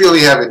they clearly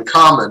have in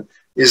common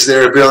is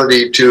their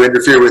ability to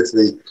interfere with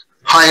the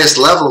highest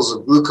levels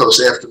of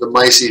glucose after the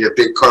mice eat a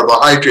big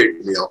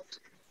carbohydrate meal,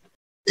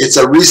 it's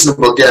a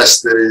reasonable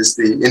guess that it is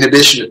the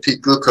inhibition of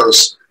peak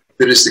glucose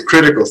that is the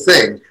critical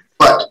thing.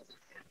 But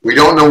we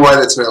don't know why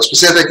that's male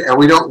specific, and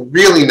we don't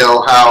really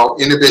know how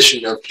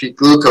inhibition of peak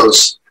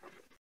glucose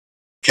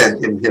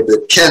can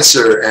inhibit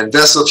cancer and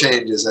vessel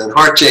changes and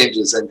heart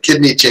changes and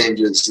kidney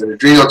changes and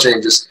adrenal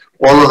changes.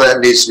 All of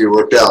that needs to be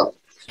worked out.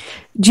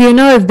 Do you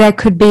know if there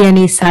could be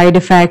any side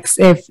effects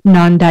if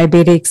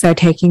non-diabetics are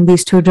taking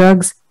these two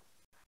drugs?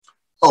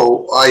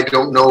 Oh, I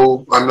don't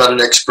know. I'm not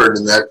an expert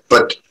in that,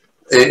 but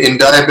in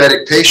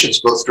diabetic patients,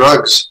 both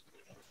drugs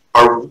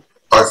are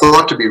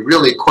thought to be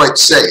really quite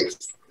safe.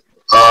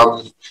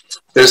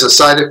 There's a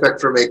side effect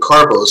from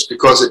Acarbose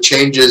because it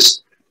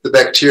changes the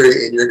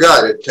bacteria in your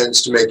gut. It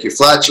tends to make you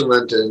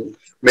flatulent and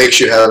makes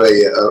you have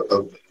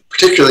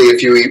particularly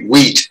if you eat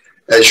wheat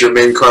as your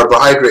main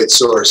carbohydrate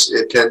source,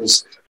 it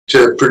tends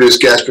to produce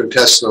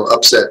gastrointestinal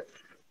upset.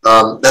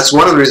 That's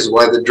one of the reasons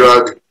why the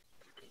drug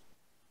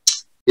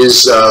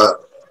is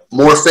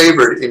more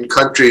favored in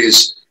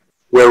countries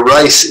where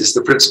rice is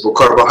the principal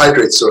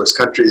carbohydrate source,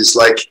 countries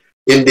like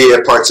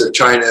India, parts of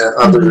China,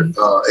 other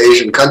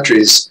Asian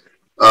countries,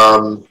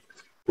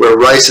 where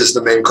rice is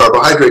the main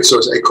carbohydrate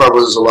source.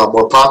 Acarbose is a lot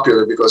more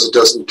popular because it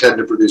doesn't tend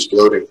to produce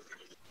bloating.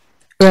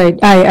 Right.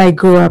 I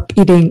grew up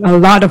eating a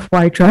lot of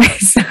white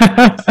rice.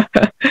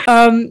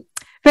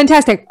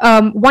 Fantastic.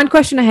 One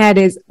question I had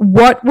is,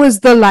 what was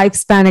the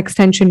lifespan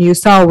extension you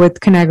saw with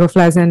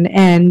Canagliflozin,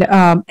 and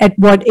at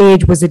what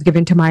age was it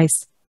given to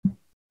mice?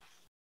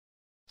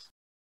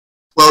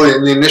 Well,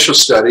 in the initial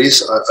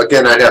studies,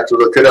 again, I'd have to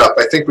look it up.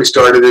 I think we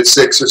started at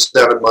 6 or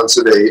 7 months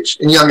of age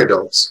in young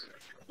adults.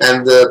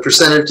 And the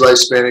percentage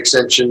lifespan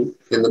extension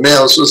in the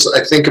males was,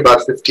 I think,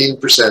 about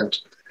 15%.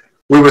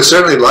 We would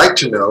certainly like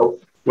to know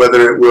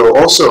whether it will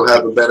also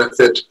have a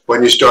benefit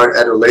when you start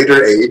at a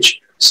later age.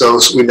 So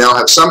we now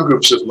have some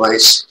groups of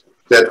mice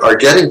that are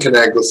getting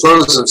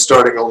Canagliflozin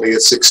starting only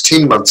at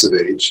 16 months of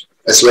age,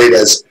 as late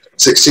as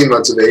 16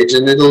 months of age,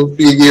 and it'll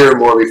be a year or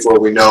more before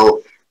we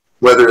know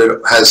whether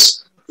it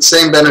has the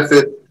same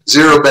benefit,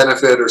 zero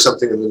benefit, or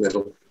something in the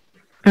middle.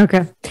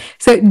 Okay.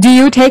 So do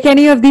you take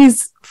any of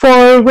these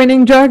 4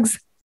 winning drugs?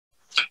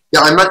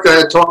 Yeah, I'm not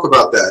going to talk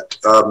about that.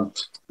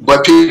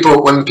 But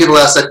when people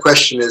ask that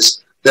question,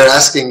 they're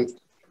asking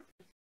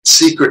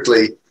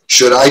secretly,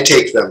 should I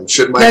take them?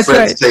 Should my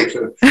friends take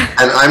them?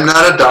 And I'm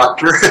not a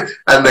doctor.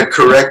 And the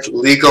correct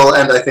legal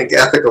and I think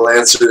ethical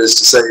answer is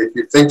to say, if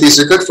you think these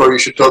are good for you, you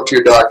should talk to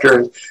your doctor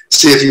and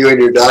see if you and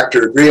your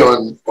doctor agree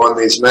on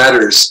these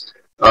matters.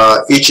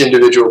 Each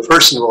individual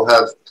person will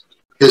have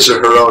his or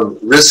her own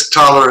risk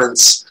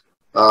tolerance,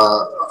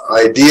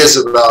 ideas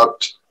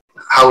about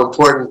how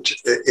important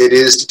it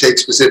is to take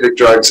specific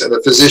drugs, and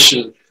a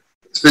physician's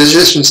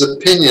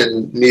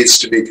opinion needs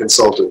to be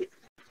consulted.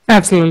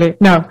 Absolutely.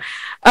 No.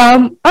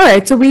 All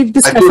right. So we've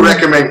discussed. I do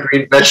recommend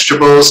green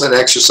vegetables and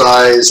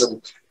exercise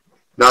and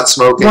not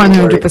smoking.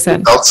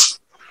 100%.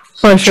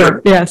 For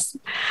sure. Yes.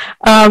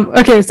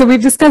 Okay. So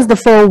we've discussed the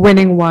 4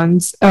 winning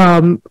ones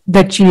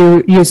that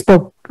you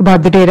spoke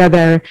about the data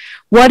there.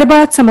 What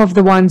about some of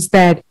the ones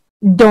that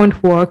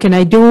don't work? And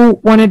I do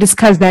want to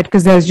discuss that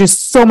because there's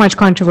just so much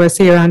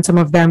controversy around some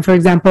of them. For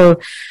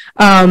example,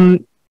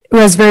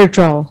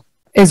 resveratrol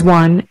is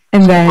one.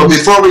 And then. Well,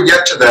 before we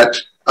get to that,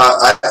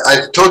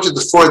 I told you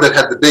the 4 that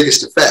had the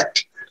biggest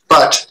effect,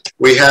 but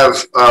we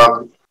have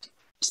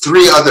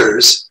 3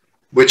 others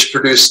which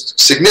produced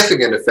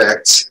significant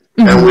effects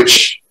and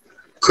which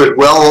could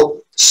well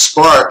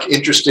spark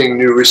interesting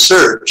new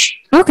research.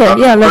 Okay,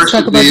 yeah, let's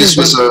talk about this.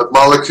 First of these was a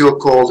molecule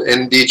called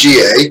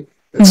NDGA.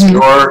 It's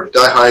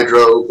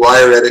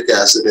Nor-dihydroguairetic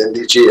acid,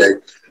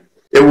 NDGA.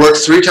 It worked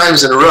 3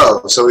 times in a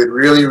row, so it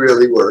really,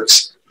 really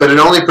works. But it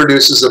only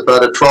produces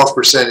about a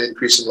 12%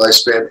 increase in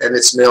lifespan, and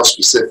it's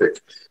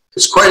male-specific.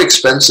 It's quite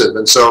expensive,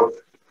 and so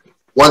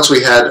once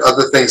we had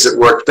other things that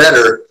worked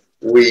better,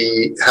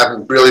 we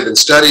haven't really been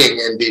studying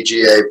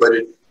NDGA, but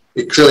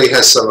it clearly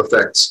has some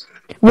effects.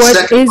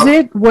 What is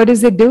it? What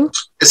does it do?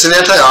 It's an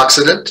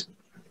antioxidant,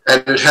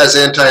 and it has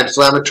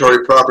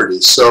anti-inflammatory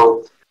properties.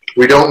 So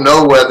we don't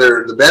know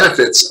whether the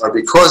benefits are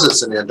because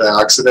it's an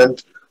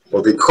antioxidant,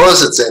 or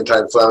because it's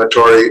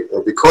anti-inflammatory,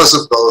 or because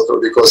of both, or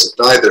because of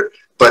neither.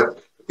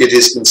 But it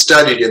has been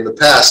studied in the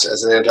past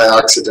as an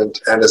antioxidant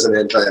and as an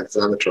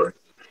anti-inflammatory.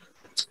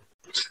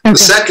 Okay. The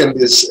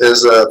second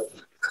is a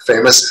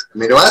famous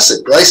amino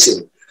acid,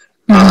 glycine.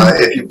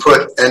 If you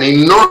put an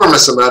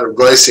enormous amount of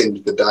glycine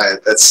into the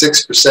diet, that's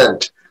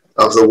 6%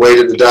 of the weight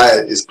of the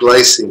diet is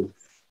glycine,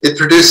 it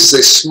produces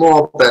a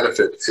small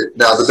benefit.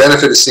 Now, the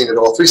benefit is seen at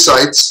all 3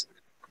 sites.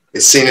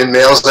 It's seen in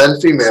males and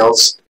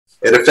females.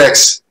 It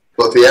affects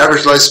both the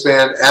average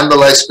lifespan and the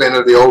lifespan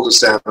of the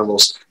oldest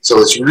animals. So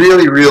it's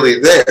really, really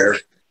there,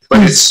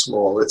 but it's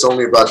small. It's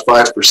only about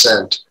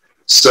 5%.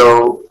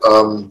 So,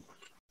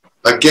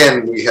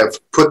 again, we have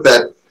put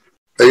that,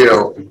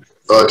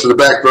 to the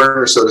back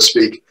burner, so to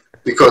speak,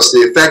 because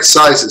the effect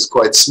size is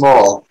quite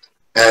small,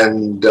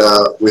 and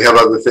we have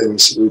other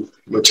things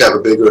which have a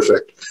bigger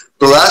effect.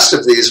 The last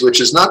of these, which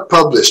is not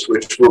published,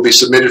 which will be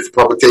submitted for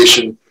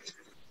publication,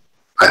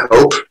 I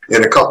hope,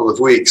 in a couple of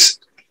weeks,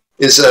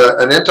 is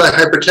an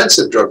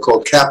antihypertensive drug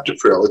called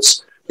captopril.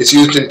 It's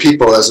used in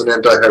people as an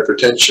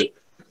hypertensive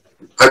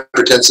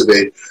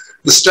aid.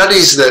 The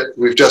studies that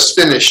we've just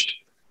finished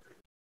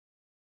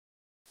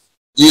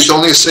used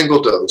only a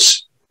single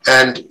dose,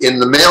 and in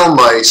the male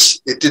mice,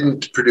 it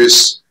didn't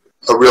produce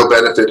a real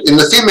benefit. In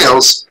the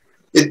females,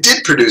 it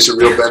did produce a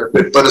real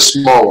benefit, but a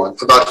small one,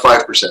 about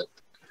 5%.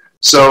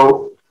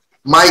 So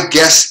my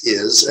guess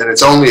is, and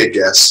it's only a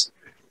guess,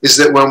 is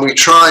that when we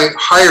try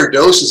higher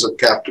doses of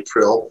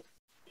captopril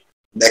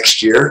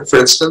next year, for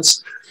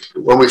instance,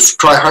 when we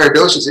try higher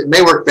doses, it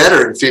may work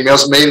better in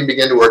females, it may even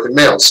begin to work in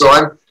males. So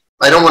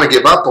I don't want to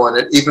give up on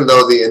it, even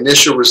though the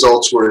initial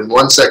results were in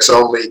one sex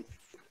only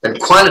and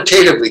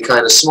quantitatively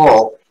kind of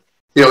small.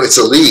 You know, it's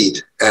a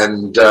lead,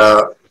 and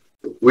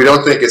we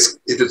don't think if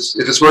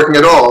it's working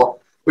at all,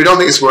 we don't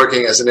think it's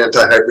working as an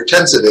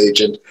antihypertensive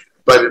agent,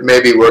 but it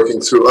may be working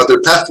through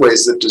other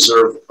pathways that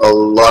deserve a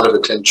lot of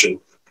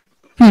attention.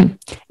 And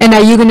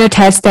are you going to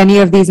test any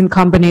of these in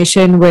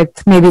combination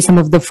with maybe some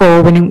of the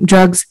 4 winning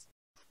drugs?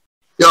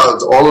 Yeah,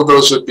 all of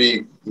those would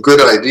be good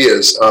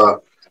ideas.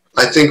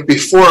 I think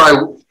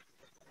before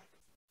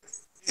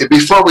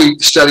we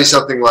study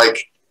something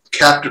like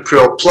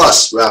captopril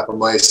plus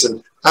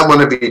rapamycin, I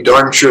want to be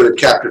darn sure that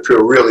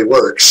captopril really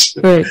works.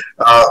 Right.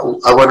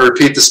 I want to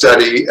repeat the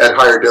study at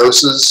higher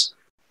doses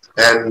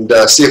and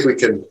see if we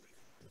can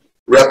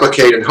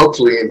replicate and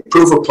hopefully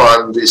improve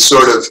upon these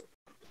sort of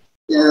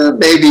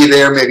maybe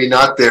there, maybe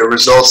not there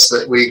results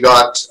that we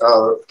got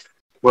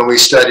when we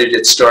studied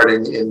it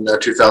starting in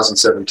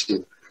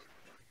 2017.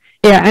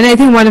 Yeah, and I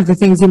think one of the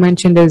things you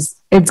mentioned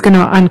is it's going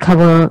to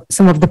uncover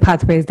some of the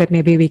pathways that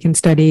maybe we can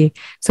study.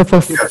 So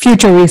for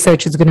future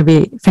research, it's going to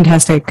be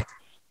fantastic.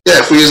 Yeah,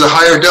 if we use a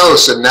higher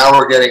dose and now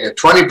we're getting a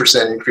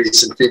 20%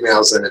 increase in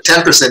females and a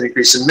 10%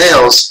 increase in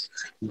males,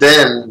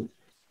 then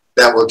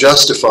that will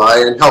justify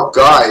and help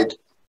guide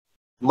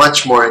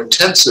much more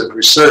intensive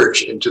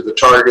research into the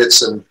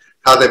targets and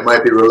how they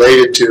might be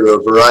related to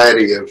a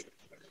variety of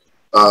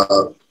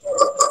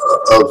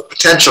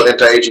potential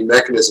anti-aging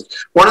mechanisms.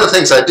 One of the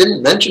things I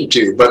didn't mention to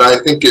you, but I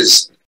think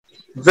is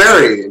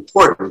very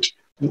important,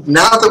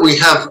 now that we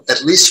have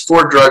at least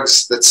 4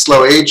 drugs that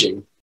slow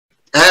aging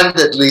and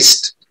at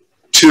least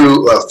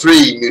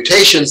 3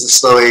 mutations that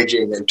slow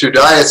aging and 2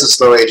 diets that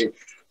slow aging,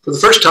 for the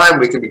first time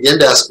we can begin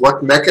to ask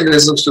what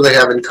mechanisms do they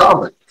have in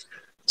common.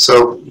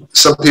 So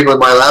some people in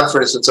my lab, for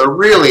instance, are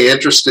really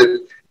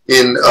interested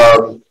in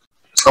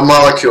a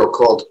molecule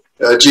called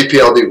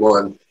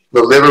GPLD1.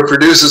 The liver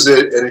produces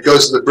it, and it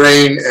goes to the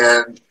brain,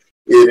 and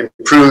it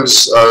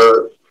improves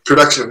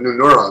production of new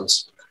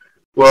neurons.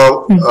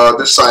 Well,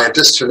 this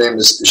scientist, her name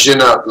is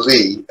Jina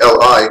Li,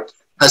 L-I,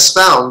 has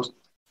found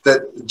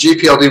that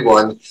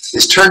GPLD1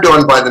 is turned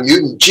on by the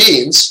mutant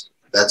genes,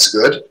 that's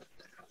good,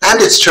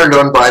 and it's turned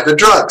on by the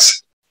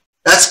drugs.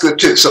 That's good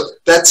too. So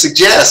that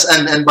suggests,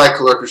 and by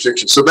caloric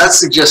restriction, so that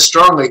suggests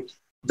strongly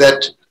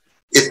that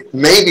it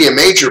may be a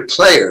major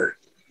player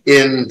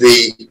in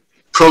the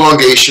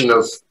prolongation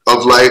of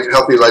life,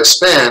 healthy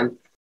lifespan,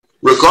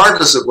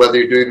 regardless of whether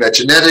you're doing that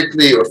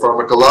genetically or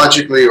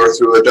pharmacologically or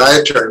through a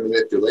dietary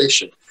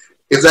manipulation.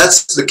 If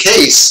that's the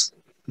case,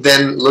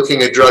 then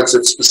looking at drugs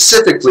that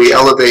specifically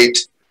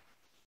elevate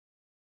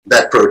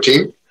that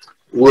protein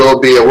will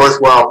be a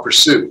worthwhile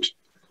pursuit.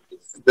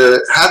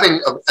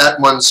 Having at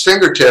one's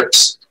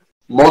fingertips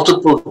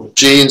multiple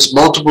genes,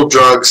 multiple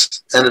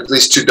drugs, and at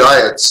least 2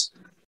 diets,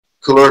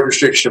 caloric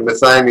restriction,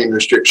 methionine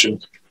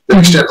restriction, that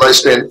extend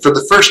lifespan, for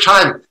the first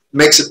time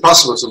makes it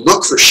possible to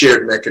look for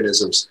shared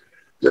mechanisms.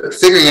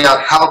 Figuring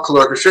out how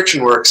caloric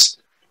restriction works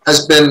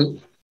has been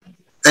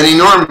an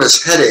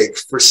enormous headache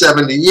for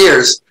 70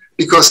 years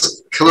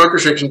because caloric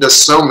restriction does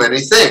so many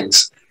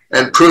things.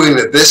 And proving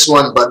that this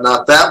one but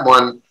not that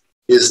one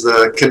is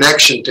the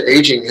connection to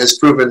aging has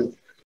proven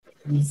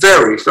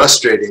very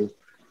frustrating.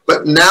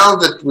 But now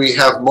that we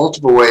have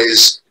multiple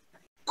ways,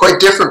 quite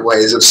different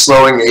ways of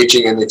slowing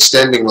aging and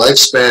extending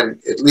lifespan,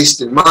 at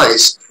least in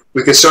mice,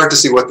 we can start to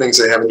see what things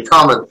they have in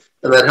common.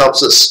 And that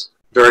helps us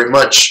very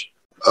much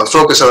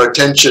focus our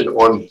attention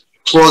on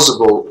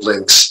plausible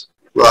links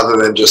rather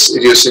than just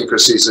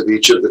idiosyncrasies of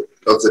each of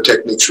the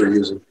techniques we're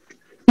using.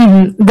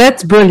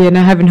 That's brilliant.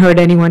 I haven't heard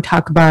anyone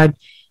talk about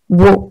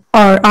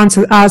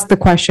ask the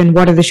question,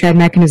 what are the shared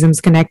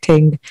mechanisms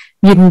connecting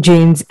mutant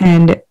genes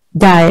and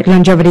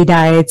longevity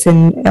diets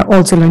and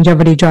also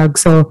longevity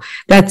drugs. So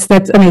that's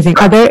amazing.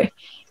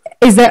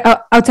 Is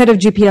there outside of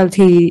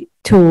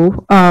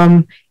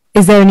GPLT2,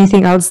 is there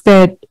anything else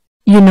that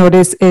you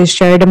notice is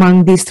shared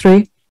among these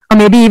 3? Or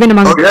maybe even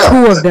among 2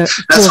 of them?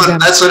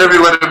 That's what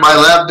everyone in my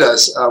lab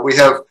does. We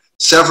have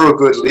several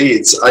good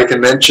leads. I can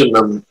mention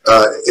them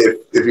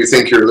if you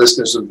think your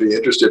listeners would be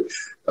interested.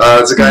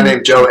 There's a guy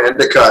named Joe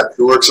Endicott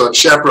who works on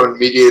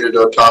chaperone-mediated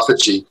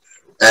autophagy,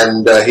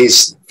 and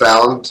he's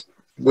found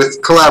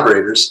with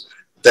collaborators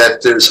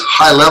that there's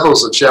high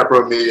levels of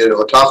chaperone-mediated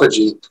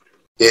autophagy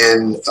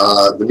in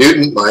the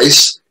mutant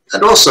mice,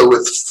 and also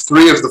with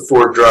 3 of the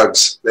 4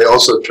 drugs, they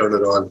also turn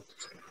it on.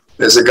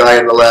 There's a guy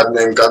in the lab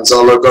named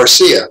Gonzalo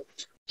Garcia.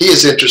 He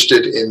is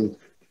interested in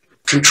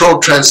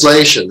controlled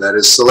translation, that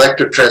is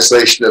selective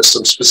translation of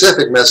some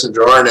specific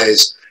messenger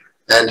RNAs,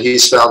 and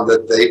he's found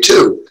that they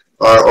too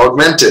are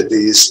augmented.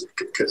 These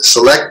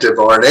selective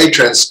RNA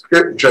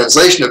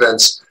translation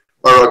events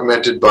are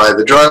augmented by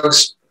the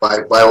drugs,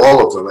 by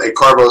all of them,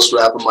 Acarbose,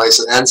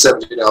 Rapamycin, and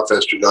 17-alpha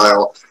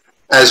estradiol.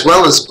 as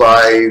well as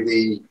by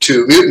the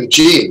two mutant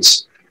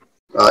genes.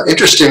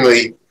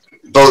 Interestingly,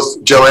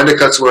 both Joe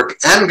Endicott's work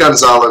and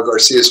Gonzalo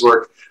Garcia's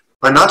work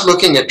are not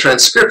looking at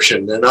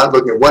transcription. They're not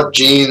looking at what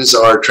genes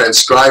are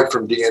transcribed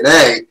from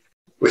DNA,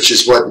 which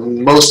is what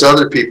most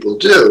other people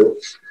do,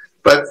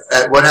 but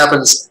at what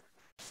happens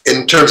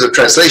in terms of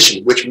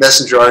translation, which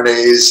messenger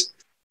RNAs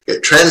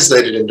get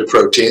translated into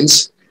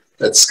proteins.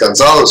 That's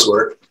Gonzalo's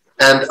work.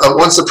 And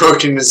once the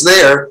protein is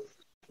there,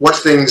 what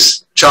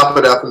things chop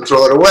it up and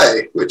throw it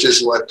away, which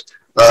is what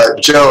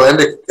Joe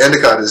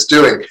Endicott is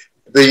doing.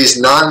 These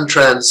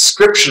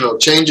non-transcriptional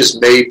changes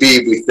may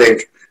be, we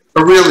think,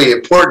 a really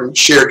important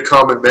shared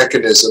common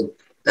mechanism,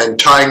 and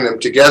tying them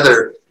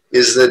together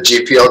is the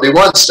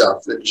GPLD1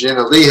 stuff that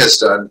Gina Lee has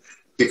done,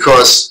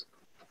 because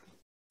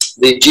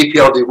the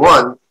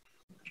GPLD1,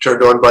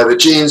 turned on by the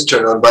genes,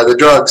 turned on by the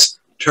drugs,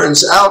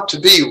 turns out to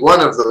be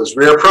one of those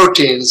rare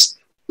proteins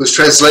whose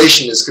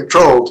translation is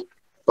controlled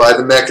by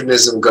the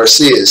mechanism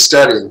Garcia is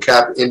studying,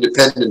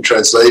 cap-independent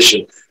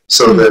translation.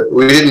 So that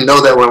we didn't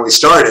know that when we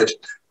started,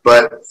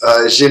 but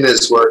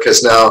Gina's work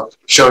has now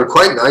shown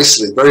quite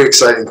nicely, very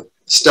exciting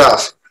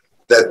stuff,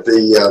 that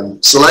the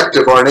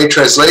selective RNA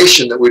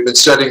translation that we've been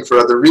studying for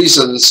other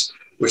reasons,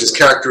 which is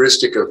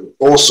characteristic of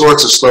all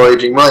sorts of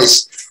slow-aging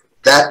mice,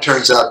 that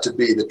turns out to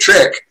be the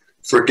trick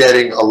for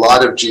getting a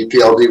lot of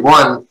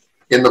GPLD1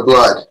 in the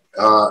blood.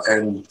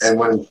 And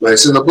when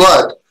it's in the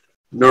blood,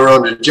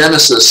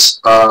 neurogenesis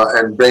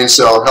and brain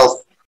cell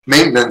health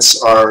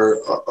maintenance are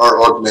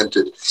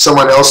augmented.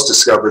 Someone else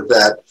discovered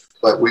that,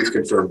 but we've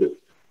confirmed it.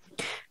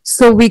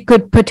 So we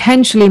could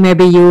potentially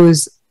maybe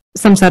use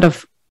some sort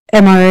of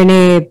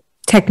mRNA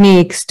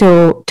techniques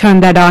to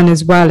turn that on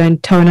as well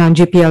and turn on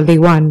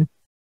GPLD1.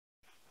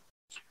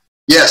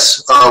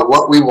 Yes,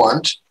 what we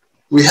want.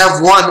 We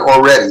have one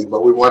already,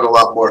 but we want a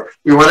lot more.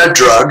 We want a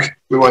drug.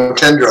 We want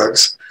 10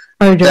 drugs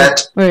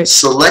that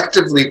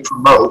selectively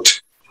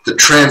promote the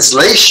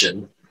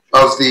translation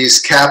of these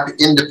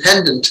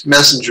cap-independent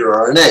messenger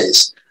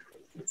RNAs.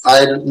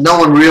 No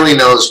one really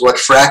knows what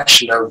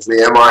fraction of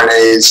the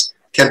mRNAs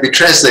can be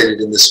translated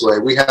in this way.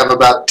 We have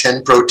about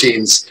 10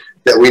 proteins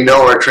that we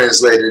know are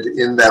translated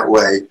in that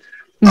way.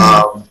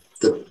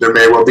 There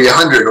may well be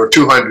 100 or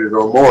 200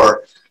 or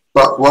more,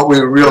 but what we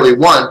really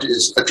want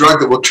is a drug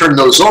that will turn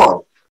those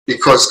on,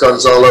 because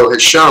Gonzalo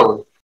has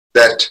shown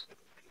that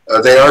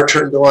they are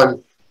turned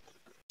on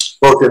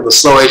both in the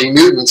slow-aging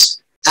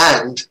mutants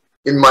and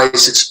in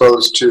mice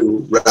exposed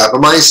to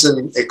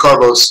rapamycin,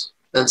 acarbose,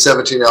 and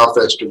 17-alpha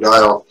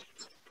estradiol.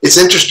 It's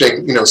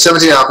interesting,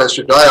 17-alpha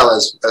estradiol,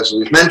 as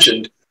we've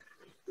mentioned,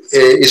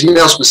 is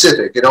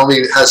male-specific. It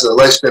only has a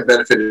lifespan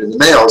benefit in the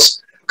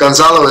males.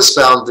 Gonzalo has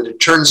found that it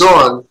turns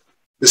on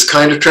this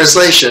kind of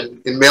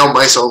translation in male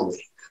mice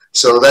only.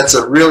 So that's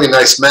a really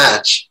nice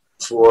match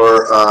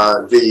for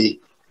the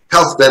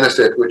health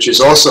benefit, which is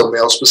also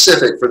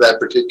male-specific for that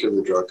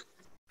particular drug.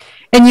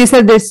 And you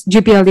said this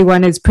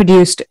GPLD1 is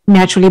produced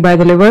naturally by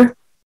the liver.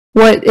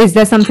 Is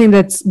there something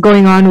that's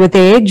going on with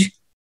age?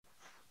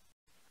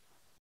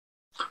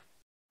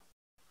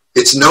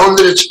 It's known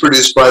that it's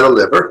produced by the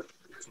liver.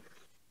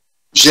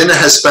 Gina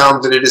has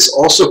found that it is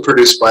also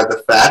produced by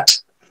the fat,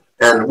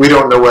 and we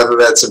don't know whether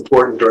that's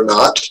important or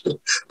not,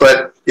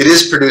 but it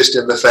is produced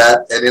in the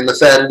fat, and in the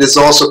fat it is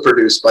also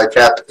produced by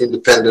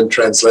cap-independent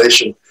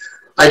translation.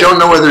 I don't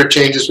know whether it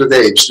changes with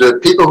age. The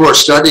people who are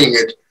studying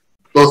it,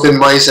 both in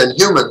mice and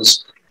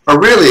humans, are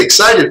really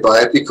excited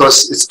by it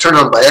because it's turned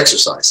on by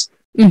exercise.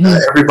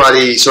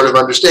 Everybody sort of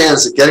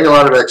understands that getting a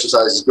lot of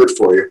exercise is good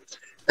for you.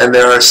 And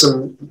there are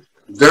some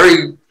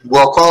very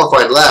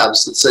well-qualified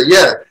labs that say,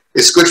 yeah,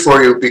 it's good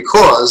for you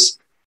because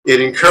it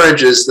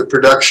encourages the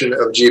production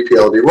of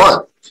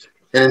GPLD1.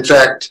 And in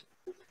fact,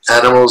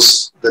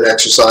 animals that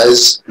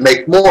exercise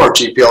make more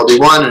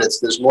GPLD1, and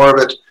there's more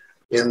of it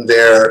in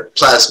their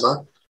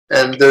plasma.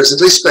 And there's at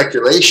least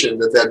speculation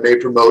that that may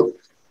promote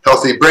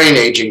healthy brain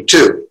aging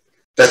too.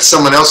 That's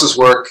someone else's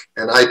work,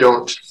 and I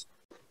don't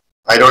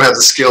have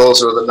the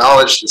skills or the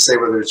knowledge to say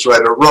whether it's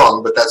right or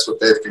wrong, but that's what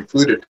they've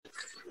concluded.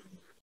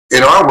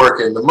 In our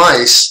work in the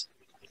mice,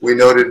 we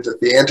noted that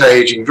the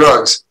anti-aging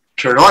drugs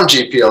turn on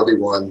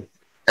GPLD1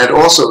 and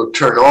also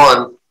turn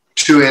on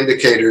two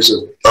indicators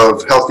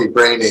of healthy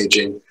brain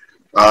aging.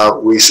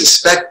 We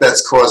suspect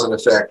that's cause and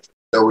effect,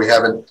 though we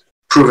haven't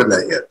proven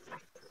that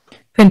yet.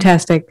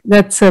 Fantastic.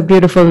 That's a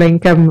beautiful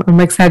link. I'm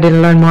excited to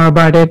learn more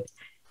about it.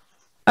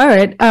 All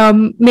right.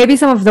 Maybe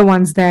some of the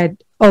ones that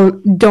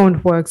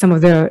don't work, some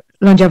of the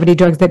longevity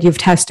drugs that you've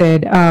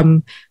tested.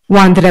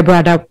 One that I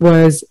brought up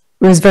was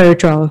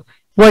resveratrol.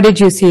 What did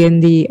you see in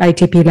the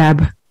ITP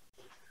lab?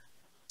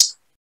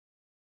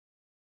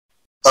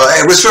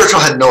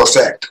 Resveratrol had no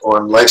effect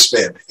on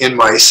lifespan in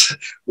mice.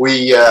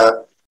 We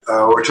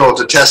were told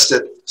to test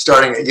it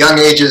starting at young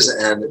ages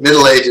and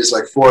middle ages,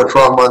 like 4 and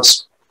 12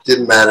 months,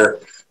 didn't matter.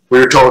 We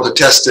were told to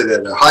test it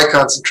at a high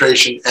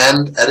concentration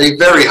and at a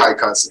very high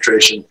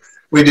concentration.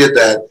 We did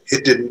that.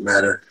 It didn't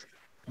matter.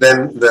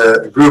 Then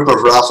the group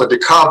of Rafa de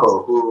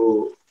Cabo,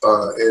 who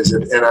is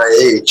at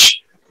NIH,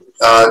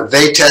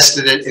 they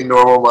tested it in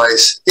normal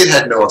mice. It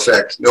had no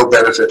effect, no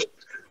benefit.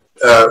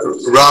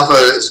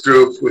 Rafa's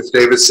group with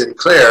David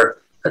Sinclair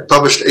had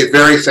published a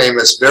very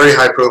famous, very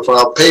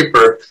high-profile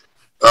paper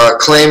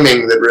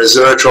claiming that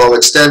resveratrol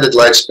extended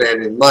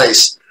lifespan in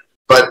mice,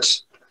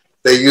 but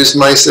they used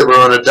mice that were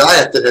on a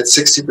diet that had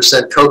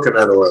 60%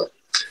 coconut oil.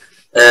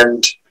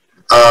 And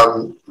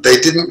they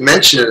didn't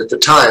mention it at the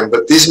time,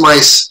 but these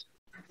mice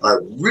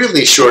are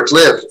really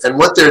short-lived, and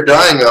what they're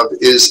dying of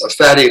is a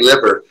fatty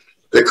liver.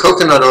 The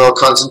coconut oil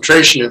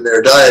concentration in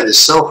their diet is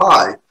so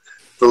high,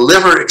 the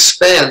liver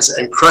expands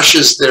and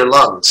crushes their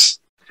lungs.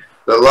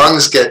 The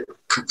lungs get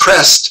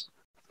compressed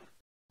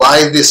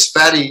by this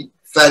fatty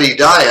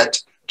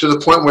diet to the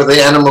point where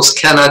the animals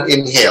cannot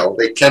inhale,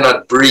 they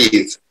cannot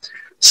breathe.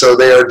 So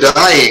they are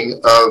dying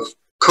of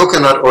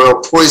coconut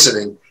oil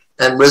poisoning,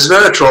 and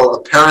resveratrol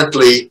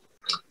apparently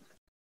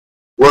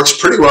works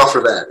pretty well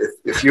for that.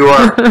 If you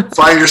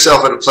find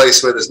yourself in a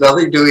place where there's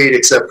nothing to eat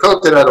except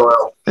coconut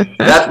oil,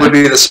 that would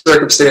be the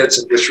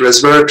circumstance in which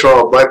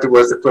resveratrol might be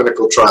worth a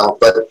clinical trial.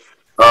 But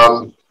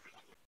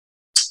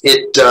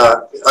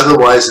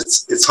otherwise,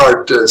 it's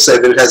hard to say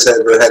that it has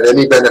ever had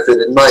any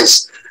benefit in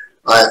mice.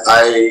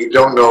 I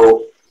don't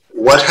know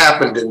what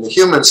happened in the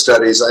human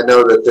studies. I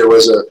know that there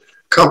was a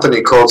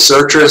company called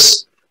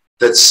Sertris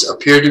that's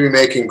appeared to be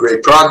making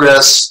great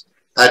progress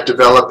at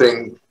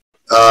developing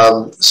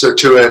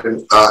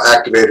sirtuin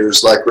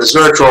activators like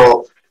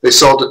resveratrol. They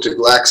sold it to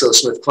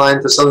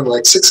GlaxoSmithKline for something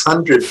like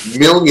 $600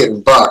 million,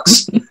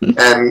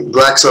 and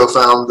Glaxo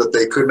found that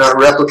they could not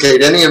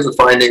replicate any of the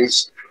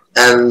findings,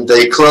 and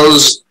they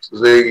closed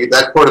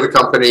that part of the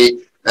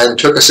company and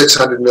took a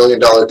 $600 million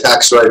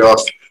tax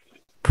write-off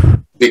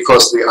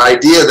because the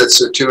idea that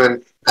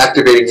sirtuin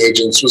activating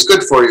agents was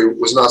good for you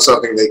was not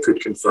something they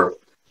could confirm.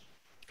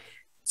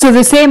 So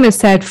the same is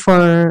said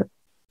for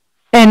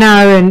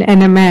NR and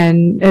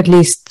NMN, at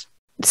least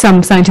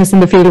some scientists in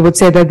the field would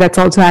say that that's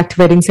also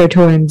activating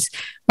sirtuins.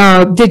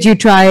 Did you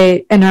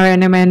try NR,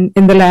 NMN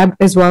in the lab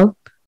as well?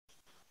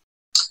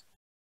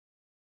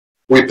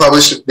 We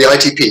published, the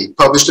ITP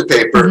published a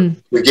paper.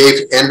 We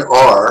gave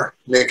NR,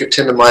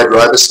 nicotinamide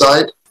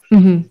riboside,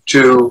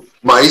 to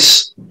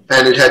mice,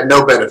 and it had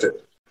no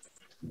benefit.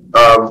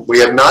 We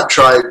have not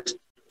tried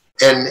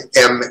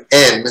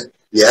NMN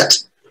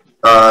yet.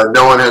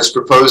 No one has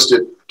proposed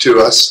it to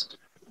us.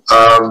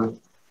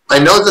 I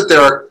know that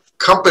there are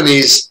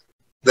companies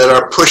that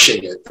are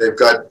pushing it. They've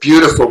got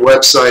beautiful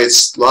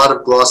websites, a lot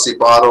of glossy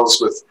bottles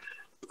with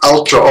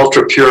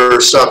ultra pure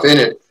stuff in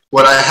it.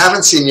 What I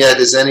haven't seen yet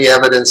is any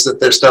evidence that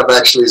their stuff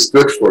actually is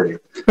good for you.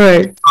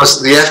 Right.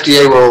 Because the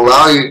FDA will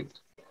allow you,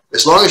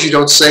 as long as you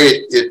don't say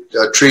it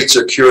treats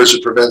or cures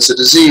or prevents a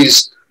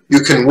disease,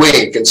 you can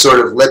wink and sort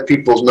of let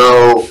people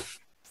know,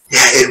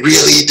 yeah, it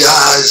really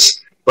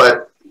does,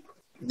 but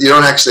you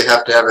don't actually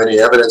have to have any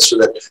evidence for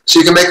that. So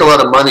you can make a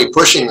lot of money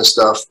pushing the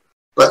stuff,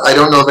 but I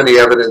don't know of any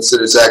evidence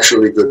that it's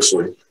actually good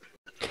for you.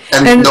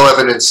 And no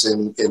evidence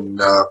in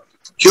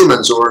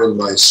humans or in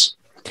mice.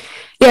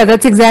 Yeah,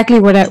 that's exactly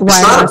why it's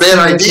not a bad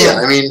idea.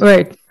 I mean,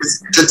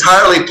 it's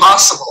entirely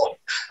possible.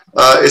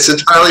 It's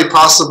entirely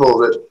possible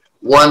that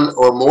one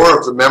or more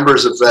of the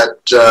members of that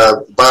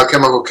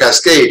biochemical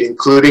cascade,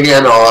 including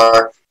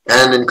NR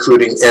and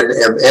including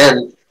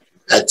NMN,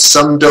 at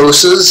some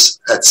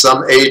doses, at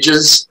some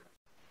ages,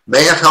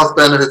 may have health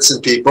benefits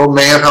in people,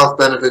 may have health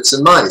benefits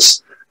in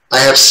mice. I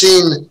have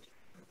seen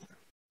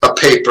a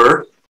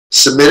paper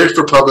submitted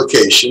for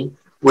publication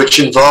which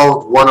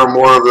involved one or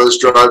more of those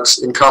drugs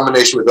in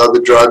combination with other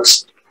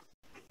drugs,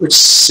 which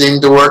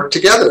seemed to work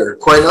together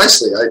quite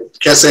nicely. I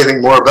can't say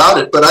anything more about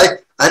it, but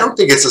I don't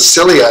think it's a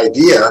silly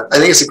idea. I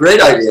think it's a great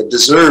idea. It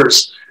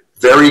deserves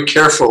very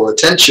careful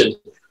attention.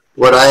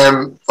 What I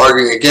am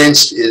arguing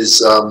against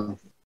is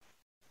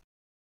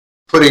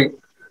putting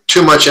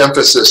too much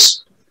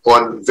emphasis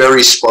on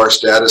very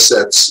sparse data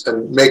sets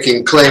and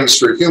making claims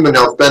for human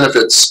health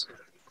benefits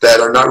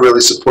that are not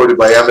really supported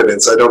by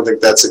evidence. I don't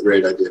think that's a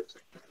great idea.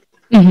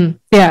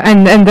 Yeah,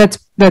 and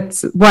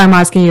that's why I'm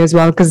asking you as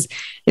well, because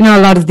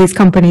a lot of these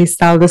companies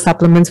sell the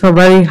supplements for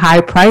very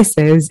high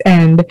prices,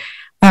 and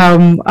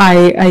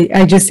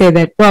I just say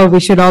that, well, we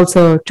should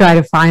also try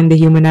to find the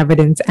human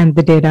evidence and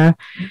the data.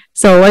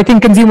 So I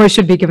think consumers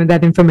should be given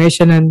that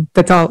information, and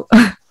that's all.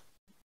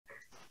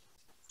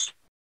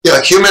 Yeah,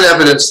 human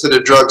evidence that a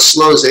drug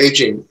slows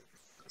aging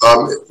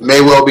may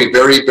well be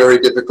very, very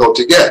difficult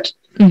to get.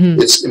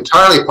 It's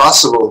entirely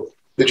possible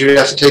that you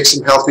have to take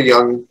some healthy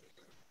young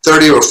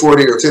 30 or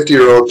 40 or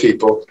 50-year-old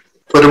people,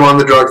 put them on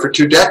the drug for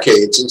 2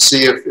 decades and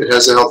see if it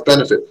has a health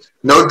benefit.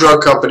 No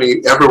drug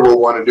company ever will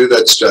want to do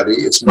that study.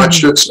 It's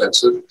much too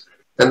expensive.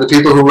 And the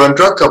people who run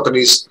drug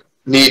companies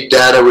need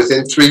data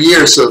within 3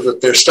 years so that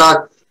their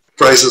stock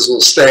prices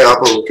will stay up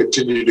or will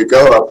continue to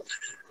go up.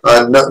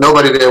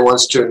 Nobody there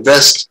wants to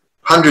invest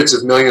hundreds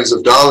of millions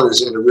of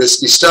dollars in a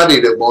risky study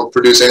that won't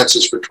produce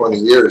answers for 20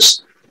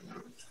 years.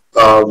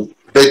 On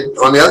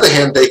the other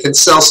hand, they can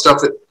sell stuff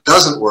that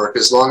doesn't work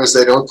as long as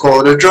they don't call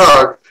it a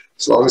drug,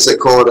 as long as they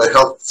call it a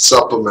health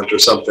supplement or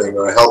something,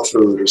 or a health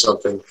food or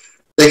something.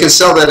 They can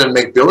sell that and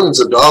make billions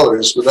of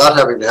dollars without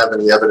having to have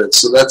any evidence.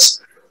 So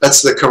that's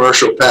the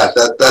commercial path.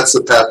 That's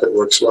the path that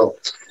works well.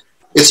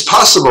 it's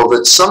possible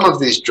that some of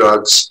these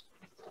drugs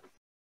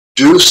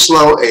do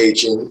slow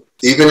aging,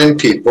 even in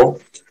people,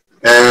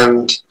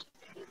 and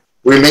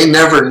we may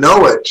never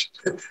know it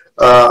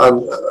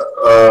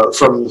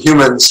from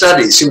human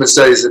studies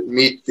that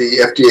meet the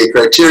FDA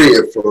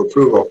criteria for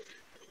approval.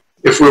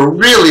 If we're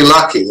really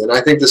lucky, and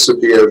I think this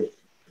would be a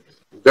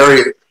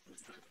very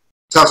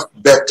tough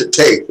bet to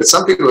take, but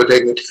some people are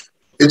taking it,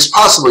 it's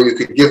possible you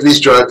could give these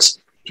drugs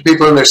to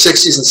people in their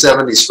 60s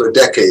and 70s for a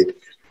decade,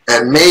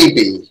 and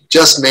maybe,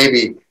 just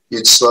maybe,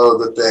 you'd show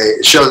that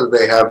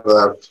they have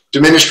a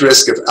diminished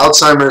risk of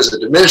Alzheimer's, a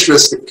diminished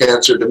risk of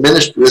cancer, a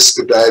diminished risk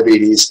of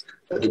diabetes,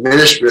 a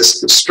diminished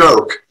risk of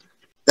stroke.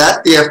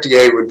 That the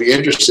FDA would be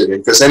interested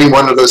in, because any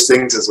one of those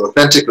things is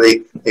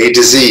authentically a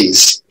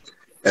disease.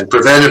 And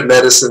preventive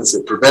medicines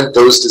that prevent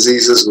those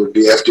diseases would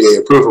be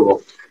FDA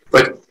approvable.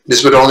 But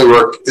this would only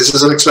work, this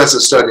is an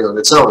expensive study on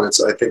its own.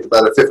 It's, I think,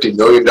 about a $50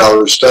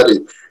 million study,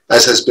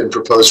 as has been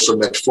proposed for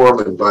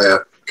metformin by a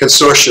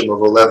consortium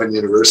of 11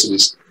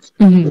 universities.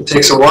 Mm-hmm. It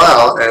takes a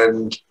while,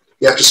 and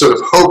you have to sort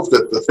of hope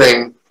that the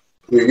thing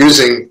you're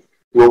using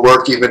will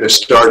work even if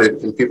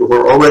started in people who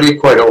are already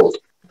quite old.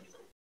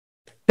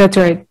 That's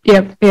right.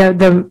 Yep. Yeah.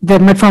 The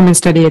metformin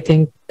study, I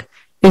think,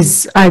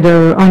 is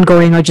either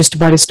ongoing or just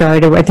about to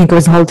start. I think it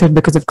was halted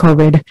because of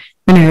COVID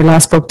when I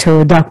last spoke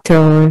to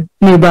Dr.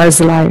 Neil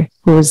Barzilai,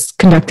 who was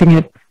conducting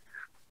it.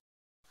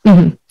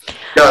 Mm-hmm.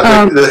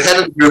 Yeah, the head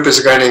of the group is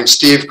a guy named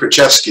Steve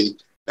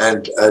Krzyzewski,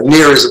 and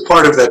Nir is a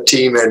part of that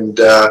team and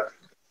a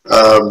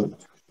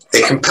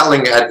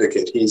compelling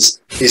advocate. He's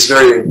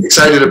very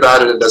excited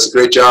about it and does a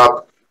great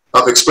job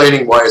of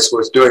explaining why it's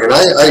worth doing. And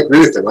I agree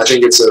with him. I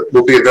think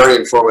will be a very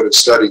informative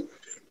study.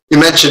 You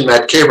mentioned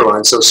Matt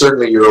Kaberlein, so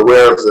certainly you're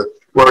aware of the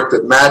work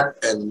that Matt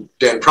and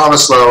Dan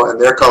Promislow and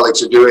their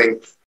colleagues are doing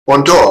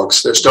on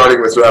dogs. They're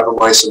starting with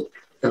rapamycin,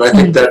 and I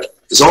think that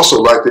is also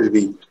likely to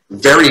be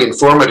very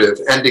informative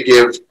and to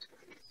give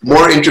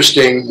more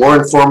interesting, more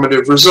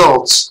informative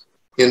results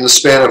in the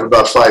span of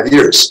about 5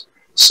 years.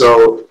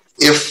 So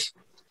if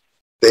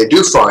they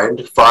do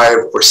find 5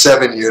 or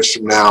 7 years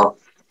from now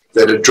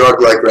that a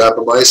drug like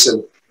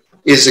rapamycin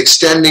is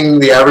extending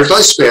the average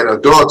lifespan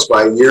of dogs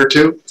by a year or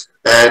two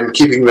and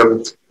keeping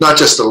them not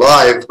just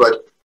alive,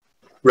 but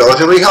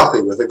relatively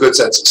healthy with a good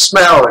sense of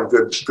smell and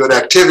good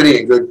activity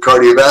and good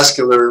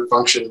cardiovascular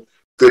function,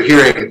 good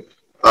hearing,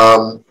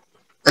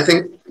 I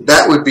think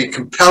that would be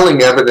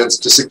compelling evidence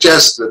to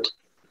suggest that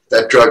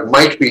that drug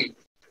might be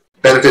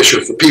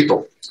beneficial for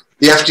people.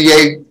 The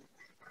FDA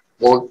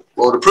won't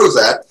approve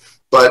that,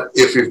 but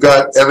if you've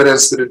got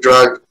evidence that a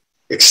drug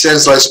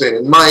extends lifespan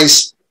in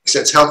mice,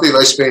 extends healthy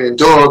lifespan in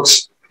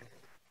dogs,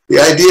 the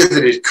idea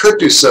that it could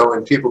do so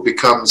in people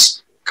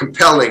becomes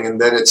compelling, and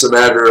then it's a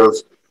matter of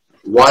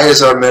why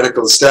is our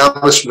medical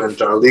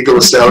establishment, our legal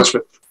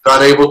establishment,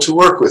 not able to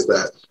work with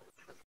that?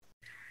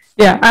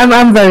 Yeah,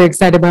 I'm very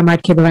excited by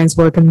Matt Kaberlein's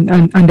work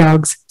on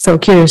dogs, so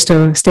curious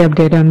to stay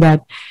updated on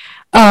that.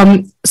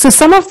 So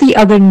some of the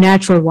other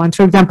natural ones,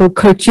 for example,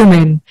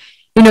 curcumin,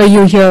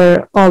 you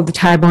hear all the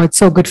time, oh, it's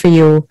so good for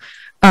you.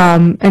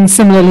 And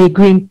similarly,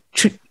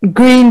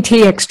 green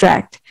tea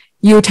extract.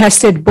 You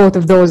tested both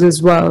of those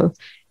as well.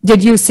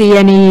 Did you see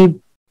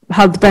any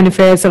health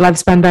benefits or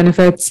lifespan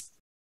benefits?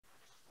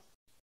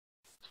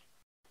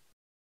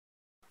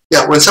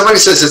 Yeah, when somebody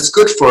says it's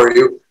good for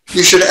you,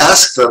 you should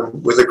ask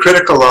them with a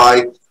critical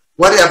eye,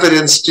 what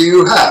evidence do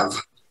you have?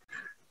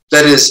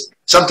 That is,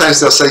 sometimes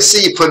they'll say,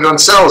 see, you put it on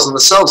cells and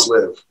the cells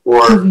live,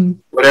 or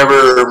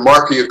whatever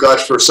marker you've got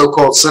for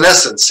so-called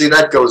senescence, see,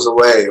 that goes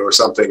away or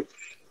something.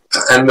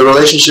 And the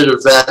relationship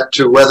of that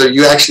to whether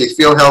you actually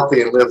feel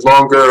healthy and live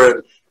longer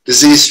and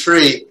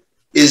disease-free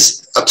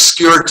is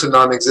obscure to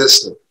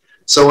non-existent.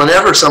 So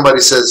whenever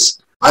somebody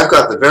says, I've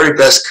got the very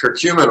best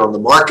curcumin on the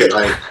market,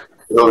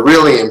 it'll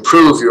really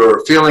improve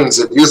your feelings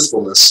of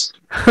youthfulness,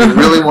 you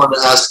really want to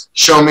ask,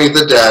 show me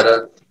the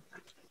data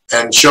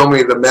and show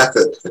me the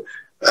method.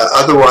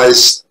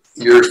 Otherwise,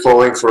 you're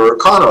falling for a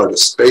con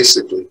artist,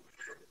 basically.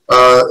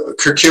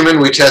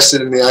 Curcumin we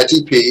tested in the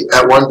ITP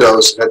at 1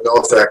 dose, had no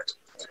effect.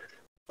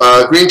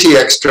 Green tea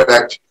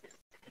extract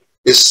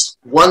is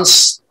one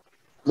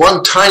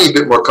tiny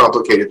bit more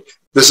complicated.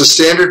 There's a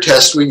standard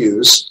test we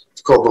use,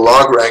 it's called the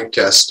log rank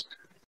test,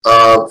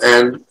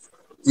 and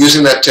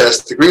using that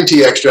test, the green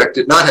tea extract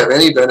did not have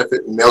any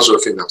benefit in males or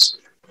females.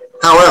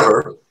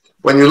 However,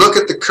 when you look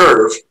at the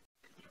curve,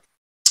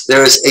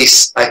 there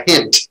is a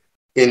hint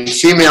in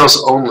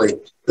females only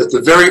that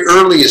the very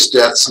earliest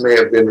deaths may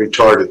have been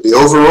retarded. The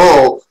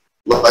overall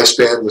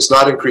lifespan was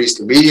not increased,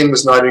 the median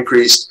was not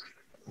increased,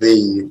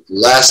 the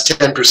last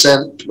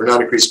 10% were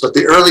not increased, but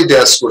the early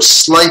deaths were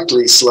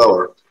slightly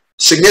slower,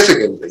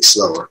 significantly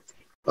slower.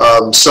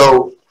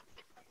 So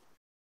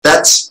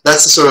that's the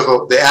sort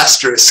of the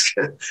asterisk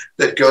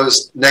that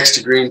goes next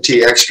to green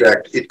tea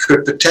extract. It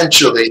could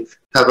potentially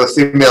have a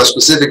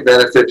female-specific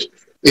benefit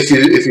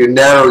if you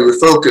narrow your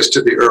focus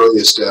to the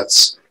earliest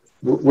deaths.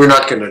 We're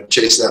not going to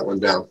chase that one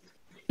down.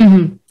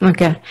 Mm-hmm.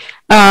 Okay.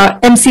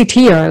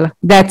 MCT oil,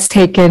 that's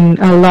taken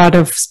a lot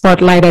of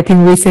spotlight, I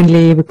think,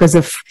 recently because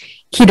of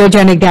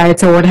ketogenic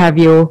diets or what have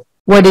you.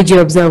 what did you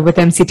observe with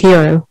MCT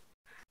oil?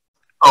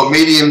 Oh,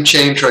 medium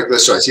chain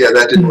triglycerides. Yeah,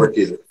 that didn't work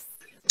either.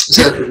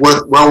 It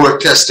well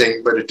worth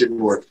testing, but it didn't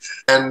work.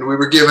 And we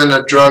were given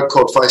a drug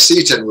called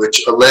fisetin,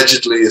 which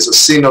allegedly is a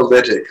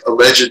senolytic.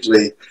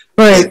 Allegedly,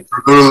 it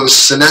removes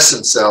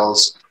senescent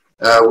cells.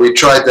 We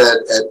tried that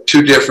at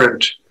 2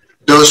 different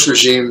dose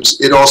regimes.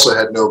 It also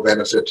had no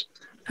benefit.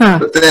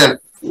 But then,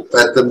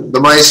 at the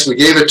mice we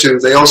gave it to,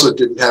 they also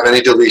didn't have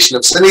any deletion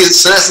of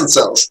senescent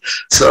cells.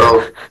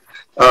 So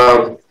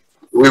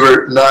we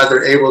were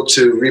neither able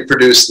to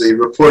reproduce the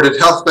reported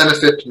health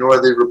benefit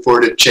nor the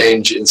reported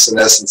change in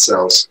senescent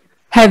cells.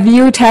 Have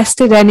you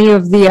tested any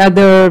of the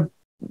other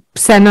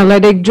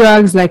senolytic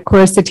drugs like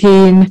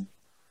quercetin?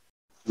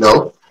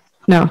 No.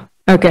 No.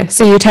 Okay.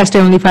 So you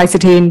tested only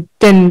fisetin,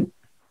 didn't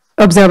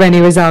observe any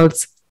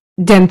results,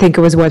 didn't think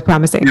it was worth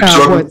promising.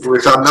 We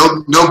found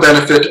no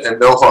benefit and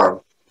no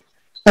harm.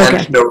 Okay.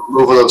 And no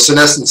removal of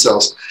senescent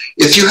cells.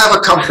 If you have a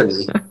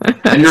company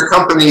and your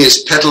company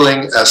is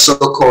peddling a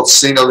so-called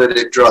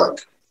senolytic drug,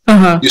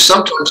 you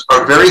sometimes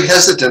are very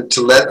hesitant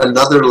to let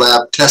another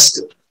lab test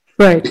it.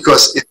 Right.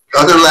 Because if the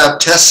other lab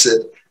tests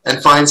it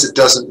and finds it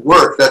doesn't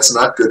work, that's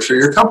not good for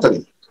your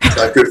company. It's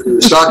not good for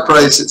your stock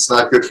price. It's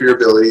not good for your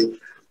ability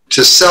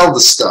to sell the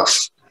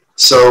stuff.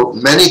 So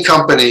many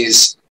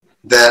companies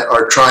that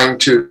are trying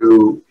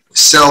to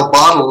sell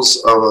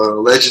bottles of an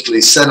allegedly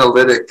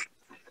senolytic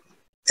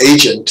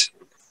agent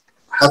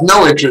have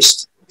no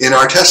interest in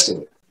our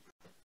testing.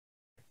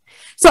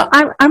 So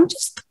I'm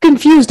just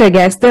confused, I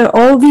guess. There are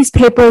all these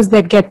papers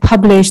that get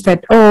published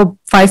that, oh,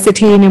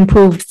 fisetin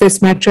improved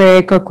this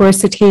metric, or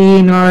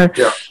quercetin, or,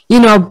 you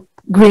know,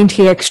 green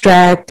tea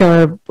extract,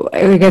 or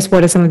I guess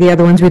what are some of the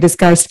other ones we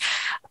discussed.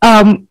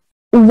 Do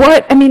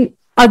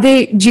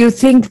you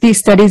think these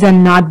studies are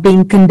not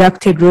being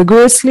conducted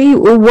rigorously?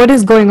 Or what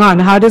is going on?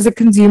 How does a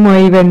consumer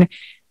even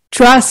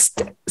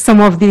trust some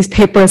of these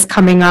papers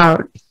coming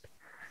out?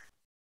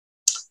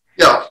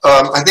 Yeah,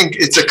 I think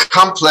it's a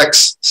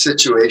complex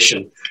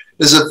situation.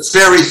 There's a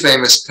very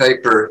famous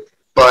paper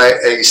by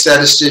a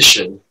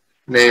statistician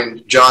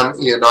named John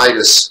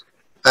Ioannidis,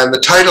 and the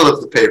title of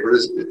the paper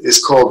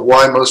is called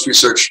Why Most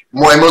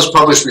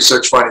Published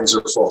Research Findings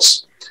Are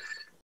False.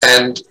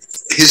 And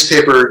his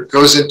paper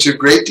goes into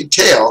great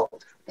detail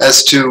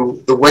as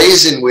to the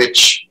ways in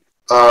which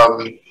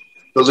the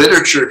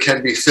literature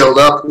can be filled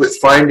up with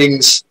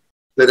findings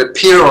that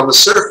appear on the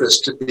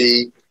surface to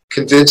be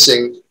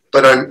convincing,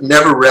 but are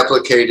never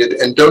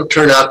replicated and don't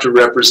turn out to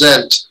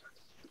represent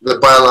the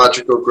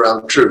biological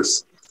ground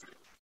truth.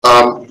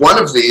 One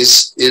of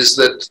these is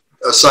that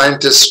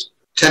scientists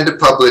tend to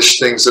publish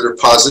things that are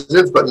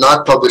positive, but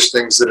not publish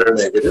things that are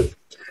negative.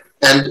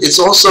 And it's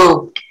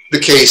also the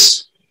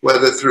case,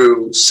 whether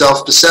through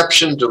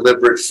self-deception,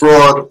 deliberate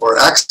fraud, or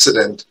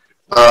accident,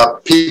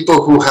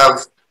 people who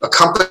have a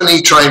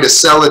company trying to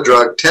sell a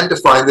drug tend to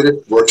find that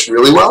it works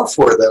really well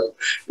for them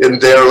in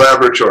their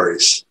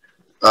laboratories.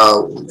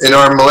 In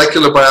our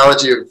Molecular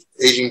Biology of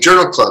Aging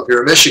Journal Club here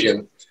in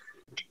Michigan,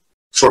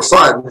 for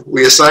fun,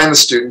 we assign the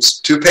students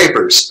 2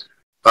 papers.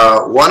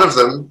 One of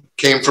them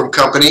came from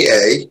company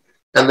A,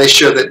 and they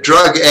show that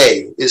drug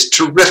A is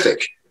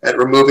terrific at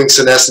removing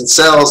senescent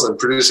cells and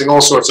producing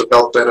all sorts of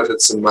health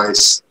benefits in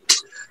mice.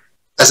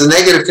 As a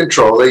negative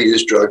control, they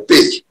use drug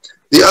B.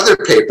 The other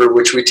paper,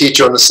 which we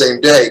teach on the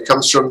same day,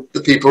 comes from the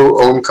people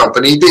who own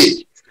company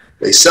B.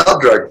 They sell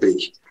drug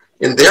B.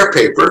 In their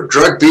paper,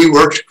 drug B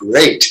worked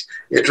great.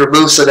 It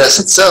removes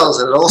senescent cells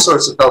and all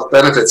sorts of health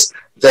benefits.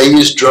 They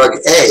use drug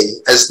A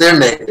as their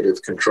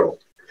negative control.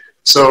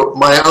 So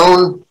my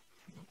own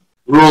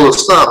rule of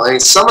thumb, I mean,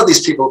 some of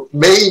these people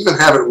may even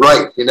have it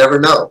right. You never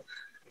know.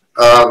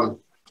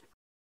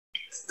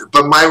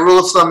 But my rule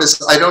of thumb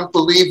is I don't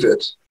believe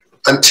it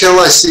until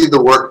I see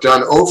the work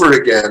done over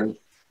again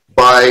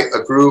by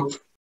a group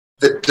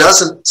that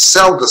doesn't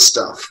sell the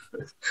stuff.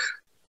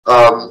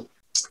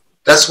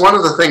 That's one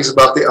of the things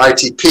about the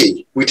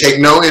ITP. We take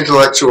no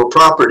intellectual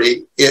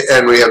property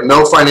and we have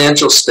no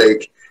financial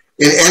stake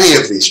in any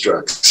of these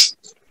drugs.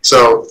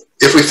 So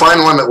if we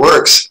find one that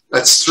works,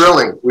 that's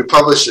thrilling. We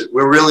publish it.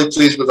 We're really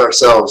pleased with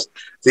ourselves.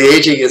 The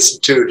Aging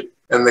Institute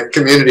and the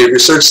community of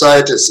research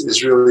scientists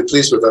is really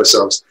pleased with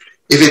ourselves.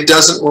 If it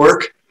doesn't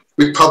work,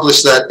 we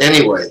publish that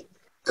anyway.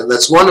 And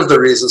that's one of the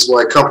reasons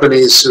why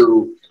companies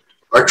who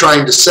are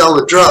trying to sell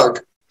a drug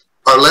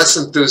are less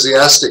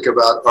enthusiastic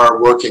about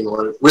our working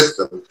on it with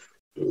them.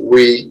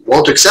 We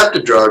won't accept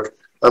a drug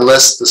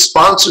unless the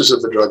sponsors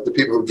of the drug, the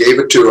people who gave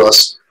it to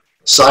us,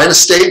 sign a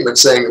statement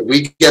saying that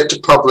we get to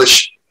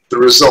publish the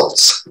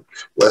results.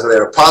 Whether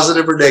they're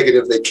positive or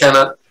negative, they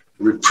cannot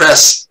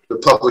repress the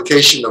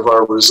publication of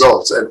our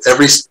results. And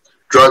every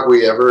drug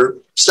we ever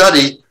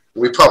study,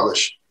 we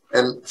publish.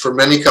 And for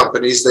many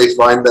companies, they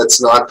find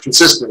that's not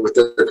consistent with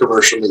their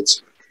commercial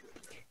needs.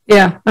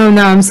 Yeah. Oh,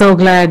 no, I'm so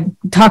glad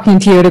talking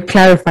to you to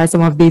clarify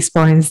some of these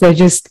points. There's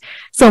just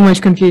so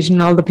much confusion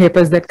in all the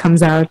papers that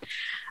comes out.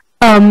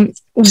 Some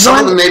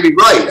of them may be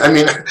right. I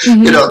mean,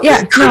 you know,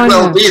 it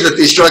could be that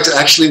these drugs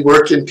actually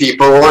work in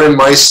people or in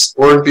mice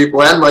or in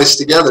people and mice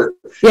together.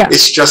 Yeah.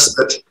 It's just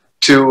that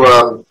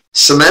to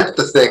cement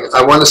the thing.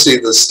 I want to see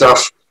the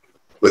stuff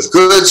with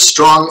good,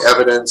 strong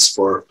evidence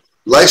for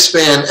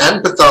lifespan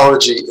and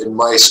pathology in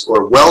mice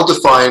or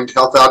well-defined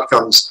health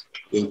outcomes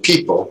in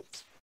people.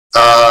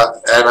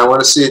 And I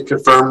want to see it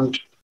confirmed,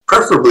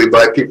 preferably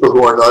by people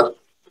who are not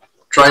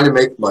trying to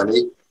make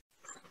money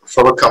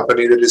from a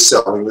company that is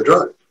selling the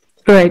drug.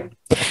 Right.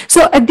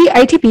 So at the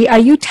ITP, are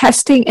you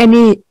testing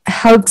any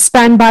health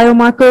span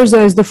biomarkers,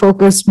 or is the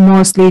focus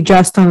mostly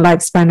just on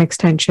lifespan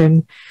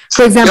extension?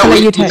 For example,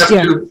 we have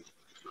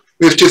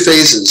two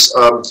phases.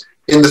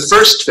 In the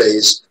first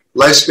phase,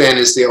 lifespan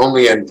is the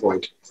only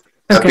endpoint.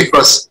 Okay.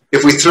 Because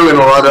if we threw in a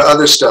lot of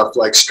other stuff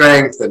like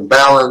strength and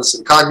balance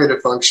and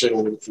cognitive function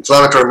and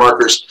inflammatory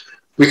markers,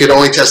 we could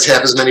only test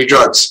half as many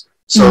drugs.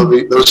 So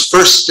those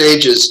first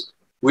stages,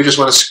 we just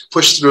want to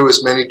push through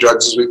as many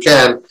drugs as we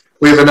can.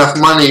 We have enough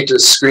money to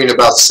screen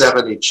about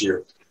 7 each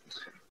year.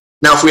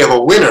 Now, if we have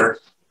a winner,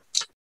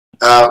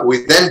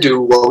 we then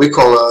do what we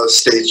call a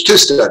stage 2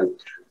 study.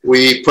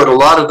 We put a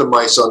lot of the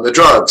mice on the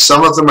drug.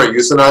 Some of them are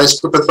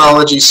euthanized for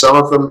pathology. Some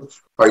of them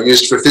are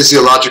used for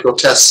physiological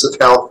tests of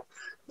health.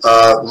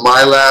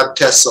 My lab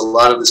tests a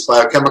lot of this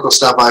biochemical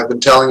stuff I've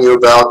been telling you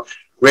about.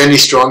 Randy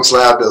Strong's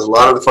lab does a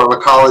lot of the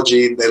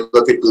pharmacology. They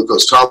look at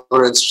glucose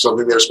tolerance,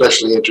 something they're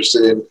especially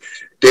interested in.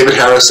 David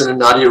Harrison and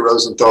Nadia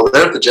Rosenthal,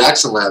 they're at the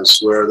Jackson labs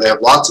where they have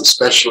lots of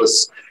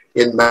specialists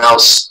in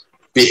mouse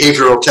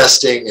behavioral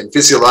testing and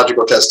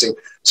physiological testing.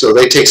 So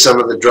they take some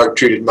of the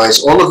drug-treated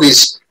mice. All of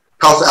these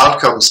health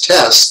outcomes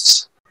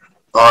tests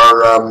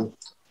are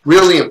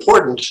really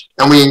important,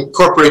 and we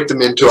incorporate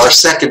them into our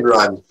second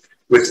run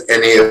with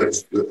any of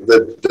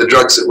the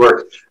drugs that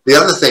work. The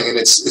other thing, and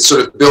it's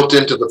sort of built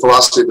into the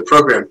philosophy of the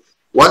program,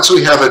 once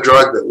we have a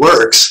drug that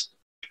works,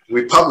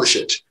 we publish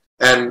it.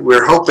 And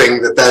we're hoping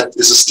that that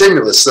is a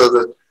stimulus so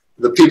that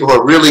the people who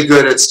are really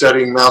good at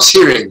studying mouse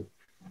hearing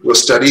will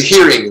study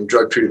hearing in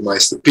drug-treated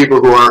mice. The people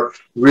who are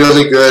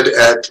really good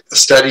at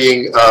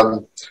studying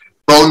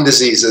bone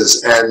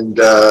diseases and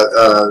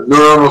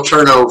neuronal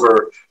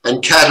turnover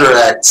and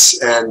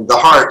cataracts and the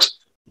heart,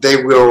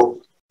 they will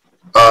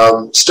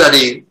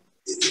study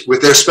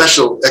with their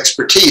special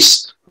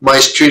expertise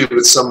mice treated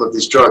with some of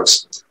these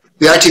drugs.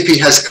 The ITP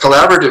has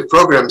collaborative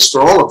programs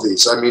for all of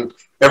these. I mean,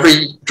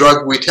 every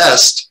drug we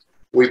test,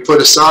 we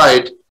put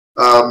aside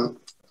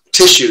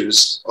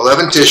tissues,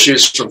 11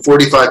 tissues from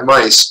 45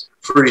 mice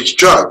for each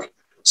drug.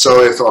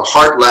 So if a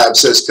heart lab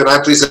says, can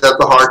I please have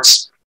the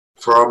hearts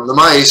from the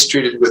mice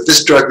treated with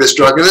this drug, and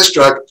this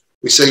drug,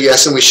 we say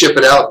yes, and we ship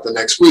it out the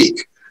next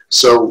week.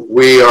 So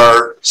we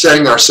are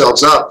setting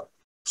ourselves up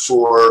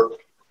for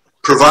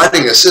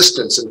providing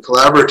assistance and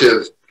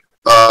collaborative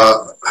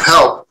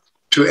help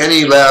to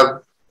any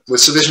lab with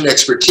sufficient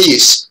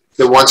expertise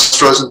that wants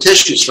frozen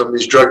tissues from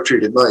these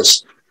drug-treated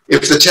mice.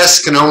 If the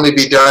tests can only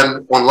be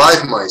done on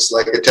live mice,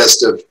 like a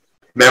test of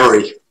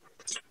memory,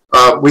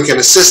 we can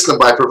assist them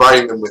by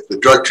providing them with the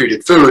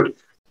drug-treated food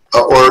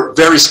or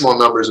very small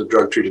numbers of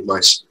drug-treated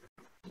mice.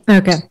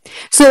 Okay.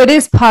 So it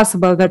is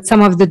possible that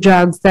some of the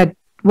drugs that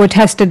were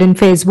tested in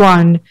phase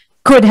 1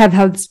 could have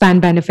health span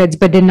benefits,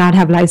 but did not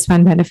have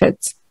lifespan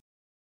benefits.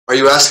 Are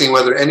you asking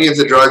whether any of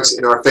the drugs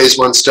in our phase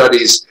 1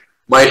 studies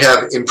might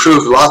have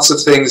improved lots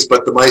of things,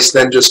 but the mice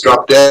then just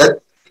dropped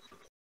dead?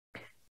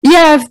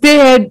 Yeah, if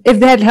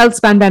they had health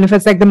span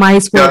benefits, like the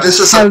mice were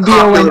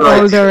healthier and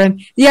older,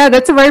 and yeah,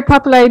 that's a very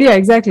popular idea.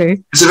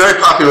 Exactly, it's a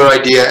very popular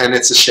idea, and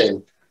it's a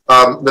shame.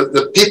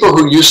 The people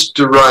who used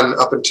to run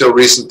up until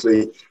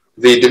recently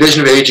the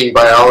Division of Aging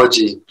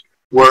Biology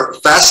were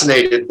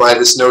fascinated by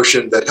this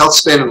notion that health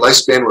span and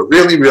lifespan were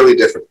really, really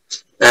different,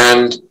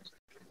 and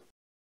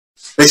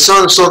they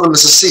saw them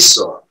as a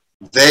seesaw.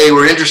 They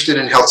were interested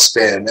in health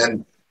span,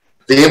 and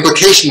the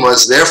implication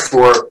was,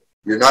 therefore,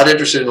 you're not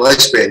interested in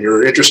lifespan,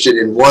 you're interested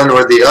in one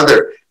or the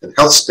other, and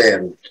health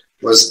span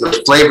was the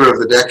flavor of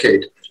the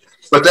decade.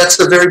 But that's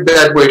a very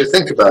bad way to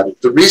think about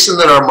it. The reason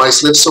that our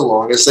mice live so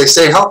long is they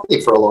stay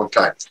healthy for a long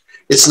time.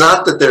 It's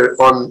not that they're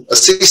on a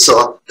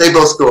seesaw, they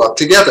both go up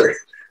together.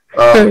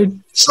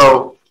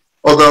 So,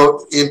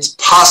 although it's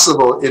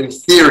possible in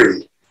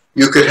theory,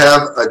 you could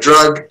have a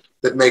drug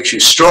that makes you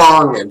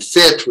strong and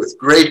fit with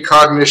great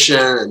cognition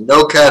and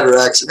no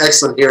cataracts and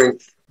excellent hearing,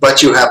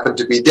 but you happen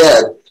to be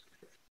dead.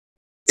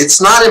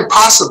 It's not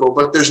impossible,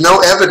 but there's no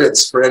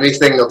evidence for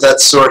anything of that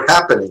sort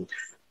happening.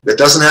 It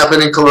doesn't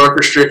happen in caloric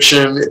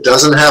restriction. It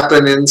doesn't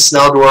happen in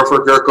Sneldorf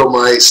or Gurkha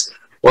mice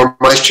or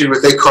mice treated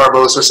with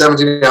Acarbose or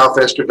 17-alpha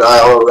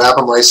estradiol or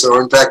Rapamycin,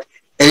 or in fact,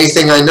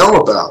 anything I know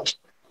about.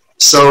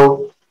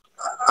 So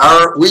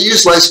we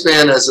use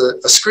lifespan as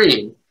a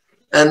screen,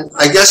 and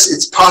I guess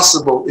it's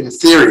possible in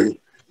theory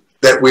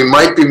that we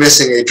might be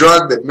missing a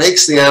drug that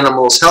makes the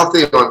animals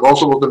healthy on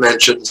multiple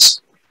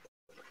dimensions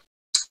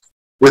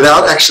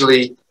without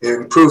actually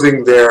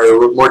improving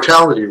their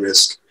mortality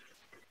risk.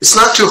 It's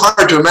not too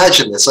hard to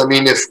imagine this. I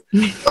mean, if,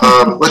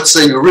 let's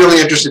say you're really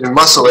interested in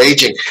muscle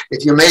aging,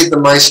 if you made the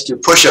mice do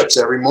push-ups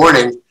every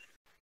morning,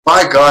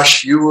 by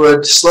gosh, you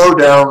would slow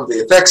down the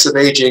effects of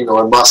aging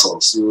on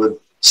muscles. You would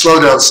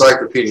slow down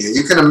sarcopenia.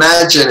 You can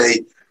imagine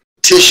a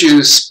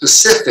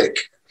tissue-specific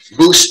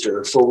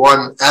booster for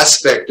one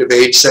aspect of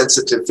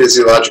age-sensitive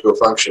physiological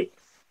function.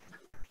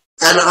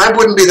 And I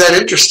wouldn't be that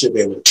interested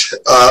in it.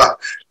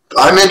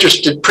 I'm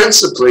interested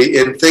principally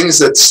in things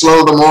that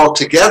slow them all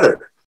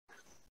together.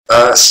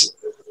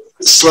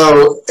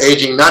 Slow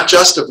aging, not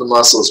just of the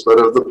muscles, but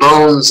of the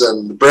bones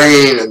and the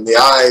brain and the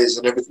eyes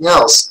and everything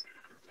else.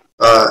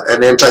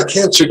 And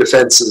anti-cancer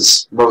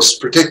defenses most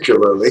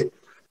particularly.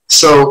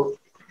 So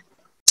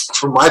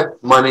for my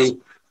money,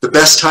 the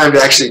best time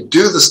to actually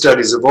do the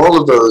studies of all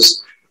of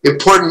those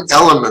important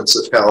elements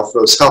of health,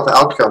 those health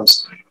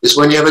outcomes, is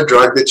when you have a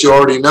drug that you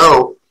already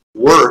know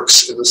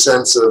works in the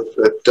sense of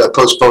that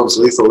postpones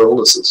lethal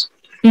illnesses.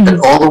 Mm-hmm. And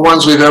all the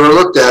ones we've ever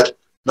looked at,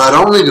 not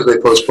only do they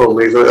postpone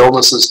lethal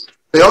illnesses,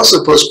 they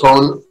also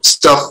postpone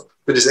stuff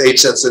that is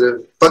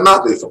age-sensitive but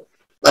not lethal,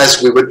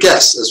 as we would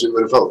guess, as we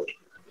would have hoped.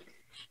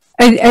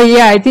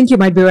 Yeah, I think you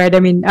might be right.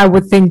 I mean, I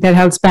would think that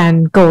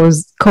healthspan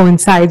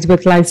coincides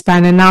with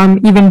lifespan. And now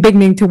I'm even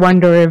beginning to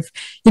wonder if,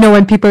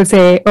 when people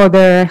say, oh,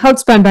 there are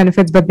healthspan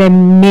benefits, but there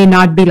may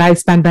not be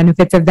lifespan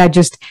benefits, if that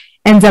just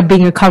ends up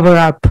being a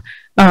cover-up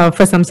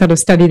for some sort of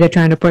study they're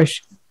trying to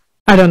push.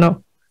 I don't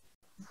know.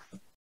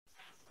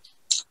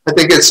 I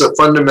think it's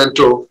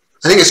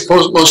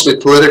mostly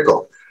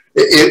political.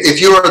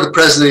 If you are the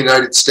President of the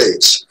United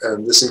States,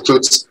 and this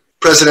includes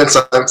presidents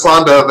I'm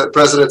fond of and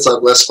presidents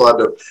I'm less fond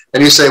of,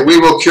 and you say, we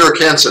will cure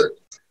cancer,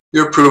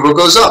 your approval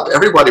goes up.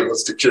 Everybody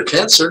wants to cure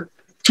cancer.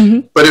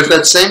 Mm-hmm. But if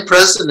that same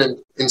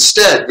president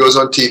instead goes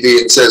on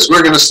TV and says,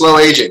 we're going to slow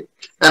aging,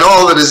 and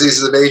all the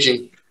diseases of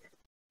aging,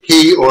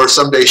 he or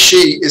someday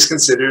she is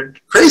considered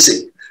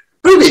crazy.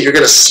 What do you mean, you're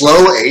going to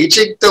slow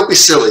aging? Don't be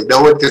silly.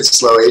 No one can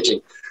slow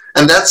aging.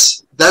 And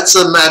that's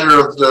a matter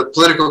of the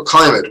political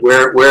climate,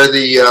 where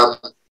the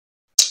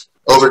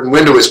Overton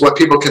window is what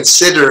people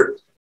consider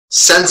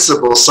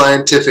sensible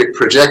scientific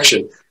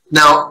projection.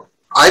 Now,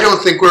 I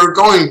don't think we're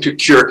going to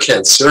cure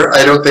cancer.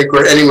 I don't think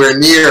we're anywhere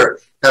near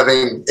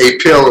having a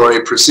pill or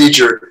a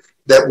procedure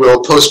that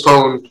will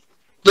postpone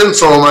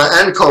lymphoma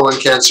and colon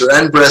cancer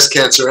and breast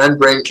cancer and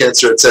brain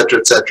cancer,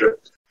 etc.,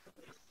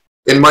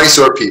 in mice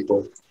or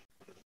people.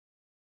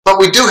 But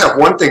we do have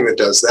one thing that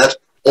does that.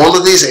 All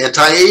of these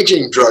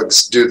anti-aging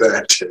drugs do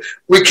that.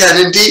 We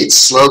can indeed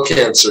slow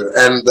cancer,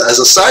 and as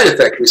a side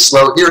effect, we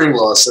slow hearing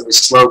loss, and we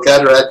slow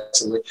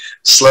cataracts, and we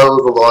slow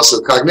the loss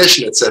of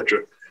cognition,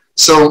 etc.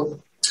 So,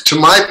 to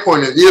my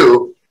point of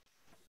view,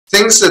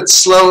 things that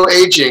slow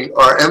aging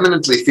are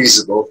eminently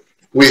feasible.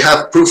 We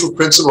have proof of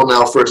principle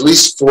now for at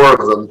least 4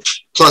 of them,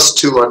 plus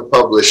 2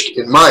 unpublished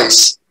in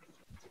mice.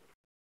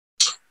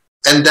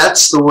 And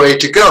that's the way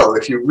to go.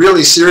 If you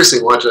really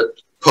seriously want to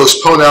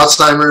postpone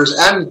Alzheimer's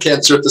and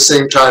cancer at the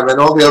same time and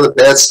all the other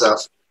bad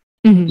stuff,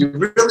 mm-hmm. you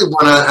really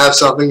want to have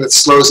something that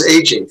slows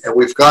aging. And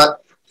we've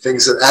got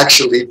things that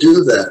actually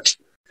do that,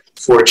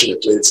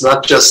 fortunately. It's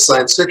not just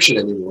science fiction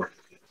anymore.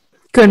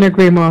 Couldn't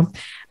agree more.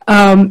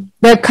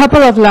 There are a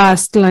couple of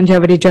last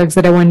longevity drugs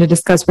that I wanted to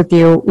discuss with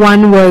you.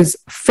 One was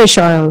fish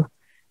oil.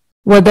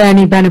 Were there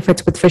any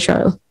benefits with fish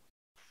oil?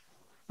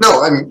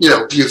 No, I mean,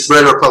 you've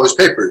read our published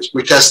papers.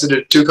 We tested it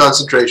at 2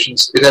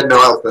 concentrations. It had no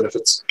health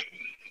benefits.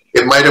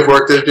 It might have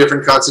worked at a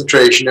different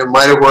concentration. It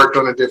might have worked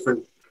on a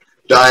different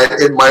diet.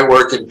 It might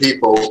work in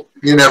people.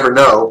 You never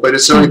know, but it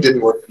certainly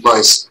didn't work in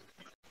mice.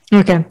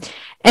 Okay.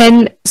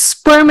 And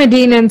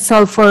spermidine and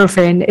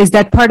sulforaphane, is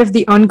that part of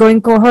the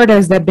ongoing cohort, or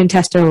has that been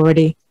tested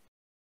already?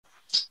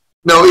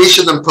 No, each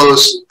of them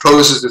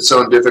poses its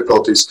own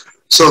difficulties.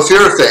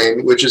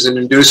 Sulforaphane, which is an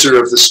inducer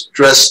of the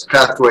stress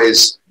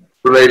pathways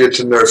related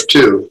to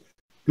NRF2,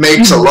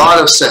 makes a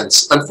lot of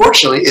sense.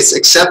 Unfortunately, it's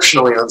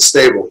exceptionally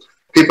unstable.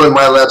 People in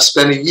my lab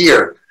spent a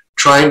year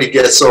trying to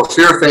get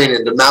sulforaphane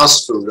into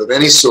mouse food of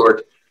any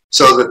sort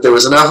so that there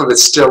was enough of it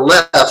still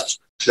left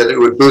that it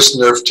would boost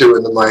NRF2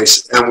 in the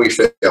mice, and we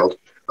failed.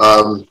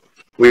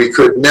 We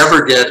could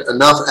never get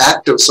enough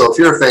active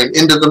sulforaphane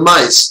into the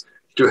mice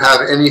to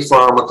have any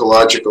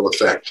pharmacological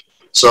effect.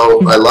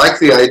 So I like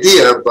the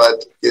idea,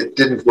 but it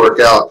didn't work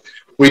out.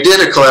 We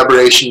did a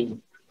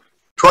collaboration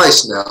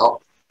twice now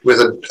with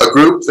a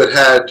group that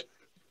had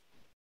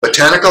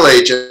botanical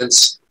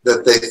agents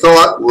that they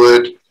thought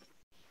would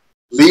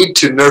lead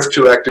to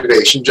NRF2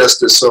 activation,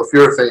 just as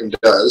sulforaphane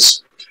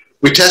does.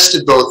 We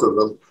tested both of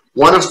them.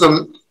 One of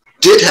them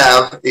did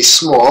have a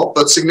small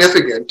but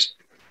significant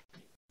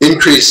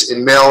increase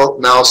in male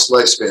mouse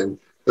lifespan.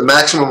 The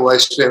maximum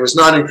lifespan was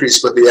not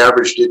increased, but the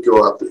average did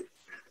go up.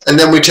 And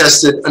then we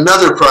tested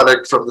another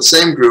product from the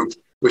same group,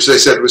 which they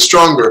said was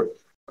stronger,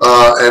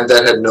 and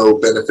that had no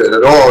benefit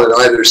at all in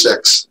either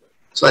sex.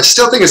 So I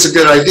still think it's a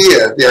good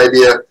idea, the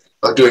idea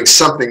of doing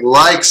something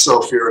like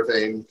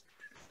sulforaphane,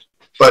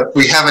 but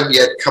we haven't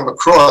yet come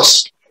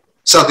across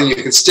something you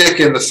can stick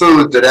in the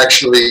food that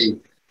actually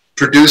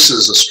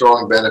produces a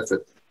strong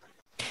benefit.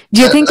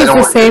 Do you think it's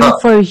the same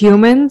for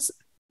humans,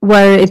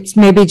 where it's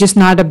maybe just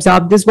not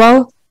absorbed as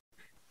well?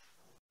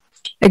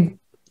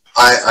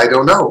 I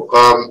don't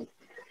know.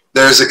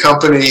 There's a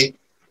company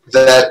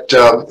that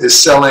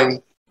is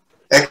selling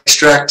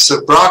extracts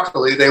of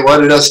broccoli. They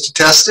wanted us to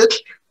test it,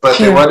 but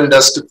they wanted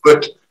us to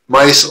put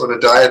mice on a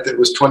diet that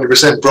was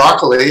 20%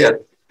 broccoli, and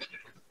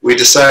we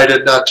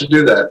decided not to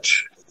do that.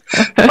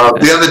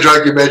 The other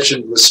drug you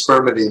mentioned was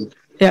spermidine.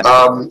 Yeah.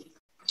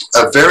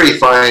 A very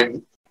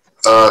fine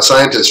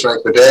scientist,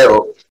 Frank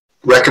Medeo,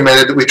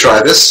 recommended that we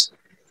try this,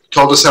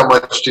 told us how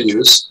much to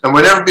use.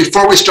 And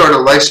before we start a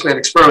lifespan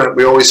experiment,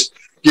 we always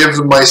give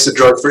the mice the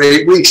drug for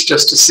 8 weeks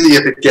just to see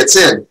if it gets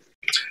in.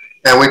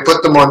 And we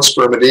put them on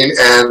spermidine,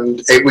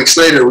 and 8 weeks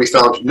later, we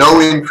found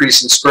no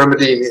increase in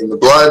spermidine in the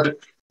blood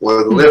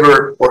or the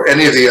liver or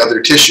any of the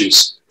other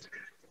tissues.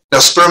 Now,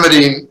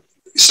 spermidine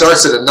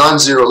starts at a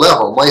non-zero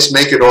level. Mice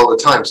make it all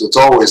the time, so it's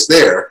always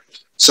there.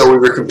 So we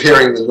were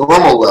comparing the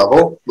normal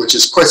level, which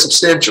is quite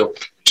substantial,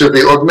 to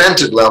the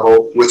augmented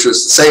level, which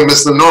was the same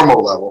as the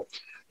normal level.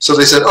 So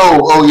they said,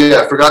 oh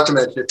yeah, I forgot to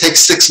mention, it takes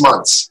 6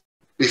 months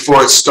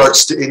before it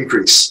starts to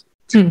increase.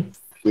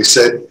 We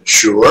said,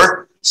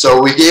 sure.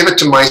 So we gave it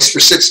to mice for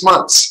 6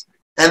 months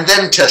and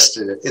then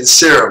tested it in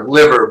serum,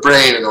 liver,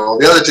 brain, and all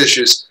the other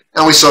tissues,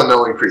 and we saw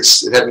no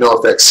increase. It had no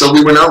effect. So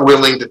we were not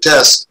willing to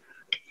test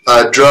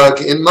a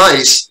drug in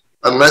mice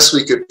unless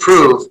we could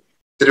prove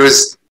that it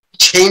was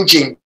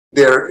changing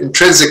their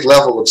intrinsic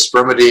level of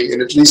spermidine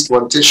in at least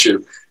one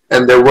tissue.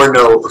 And there were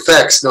no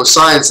effects, no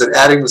signs that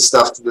adding the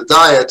stuff to the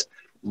diet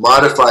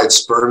modified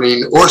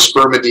spermine or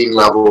spermidine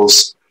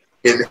levels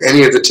in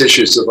any of the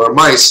tissues of our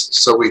mice,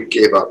 so we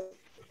gave up.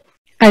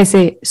 I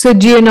see. So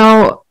do you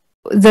know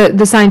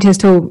the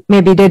scientist who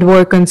maybe did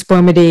work on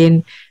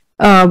spermidine,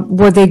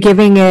 were they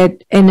giving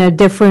it in a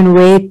different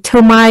way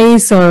to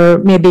mice, or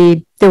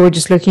maybe they were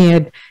just looking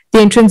at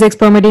the intrinsic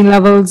spermidine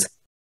levels?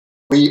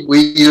 We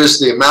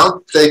used the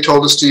amount they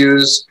told us to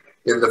use,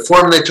 in the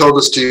form they told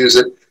us to use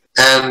it,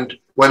 and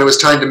when it was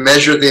time to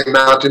measure the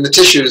amount in the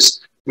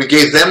tissues, we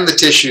gave them the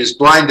tissues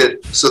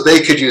blinded so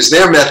they could use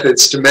their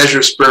methods to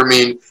measure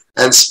spermine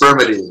and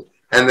spermidine.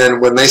 And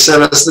then when they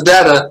sent us the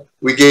data,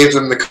 we gave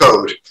them the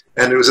code.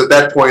 And it was at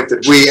that point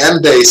that we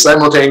and they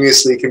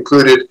simultaneously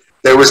concluded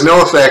there was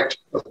no effect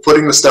of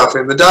putting the stuff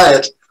in the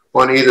diet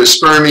on either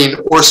spermine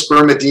or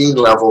spermidine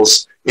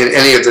levels in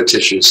any of the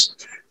tissues,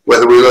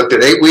 whether we looked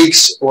at 8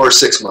 weeks or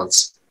 6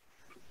 months.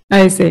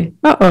 I see.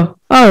 All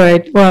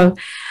right. Well,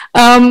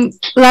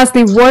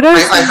 lastly, what are...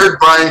 I heard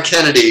Brian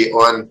Kennedy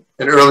on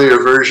an earlier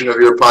version of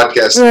your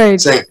podcast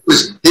saying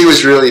he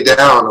was really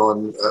down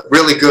on,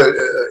 really good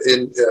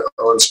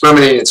on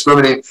spermidine and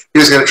spermidine. He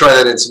was going to try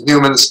that in some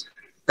humans.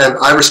 And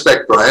I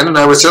respect Brian, and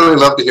I would certainly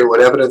love to hear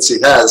what evidence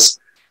he has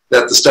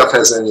that the stuff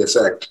has any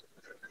effect.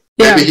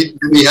 Yeah. Maybe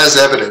he has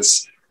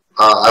evidence.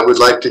 I would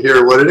like to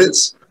hear what it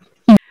is.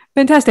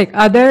 Fantastic.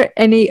 Are there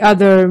any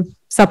other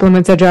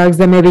supplements or drugs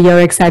that maybe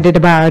you're excited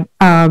about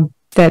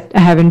that I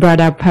haven't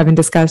brought up, haven't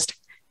discussed?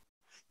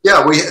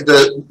 Yeah,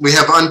 we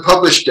have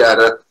unpublished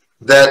data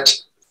that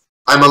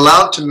I'm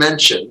allowed to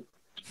mention,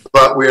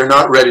 but we are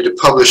not ready to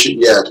publish it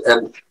yet.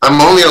 And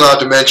I'm only allowed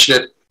to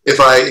mention it if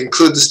I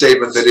include the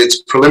statement that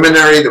it's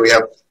preliminary, that we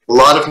have a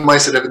lot of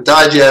mice that haven't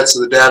died yet,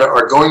 so the data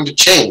are going to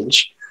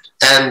change,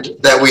 and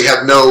that we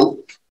have no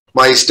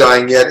mice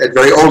dying yet at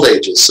very old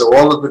ages. So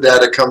all of the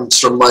data comes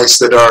from mice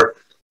that are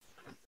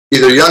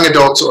either young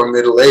adults or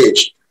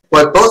middle-aged.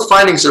 But both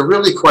findings are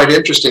really quite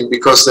interesting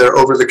because they're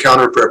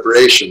over-the-counter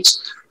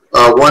preparations.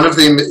 One of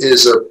them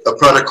is a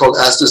product called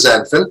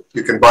astaxanthin.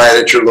 You can buy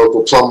it at your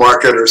local Plum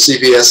Market or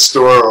CVS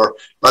store or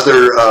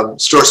other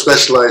store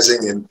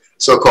specializing in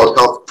so-called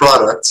health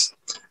products.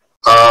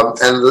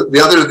 And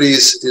the other of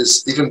these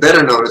is even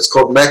better known. It's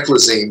called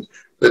Meclizine.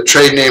 The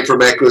trade name for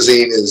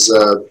Meclizine is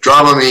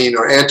Dramamine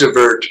or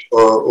Antivert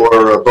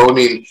or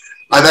Bonine.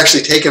 I've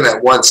actually taken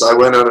that once. I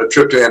went on a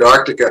trip to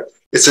Antarctica.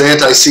 It's an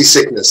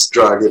anti-seasickness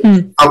drug.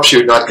 It helps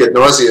you not get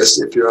nauseous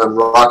if you're on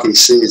rocky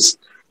seas.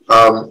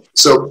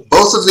 So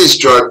both of these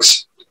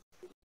drugs,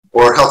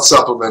 or health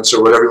supplements,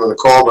 or whatever you want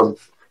to call them,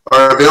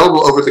 are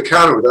available over the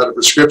counter without a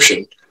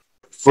prescription.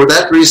 For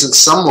that reason,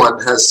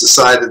 someone has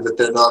decided that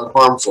they're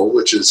non-harmful,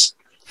 which is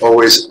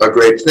always a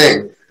great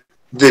thing.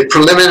 The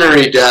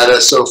preliminary data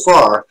so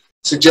far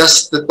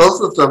suggests that both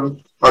of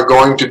them are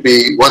going to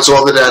be, once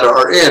all the data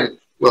are in,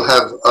 will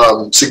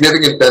have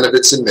significant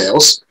benefits in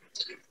males.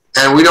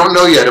 And we don't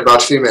know yet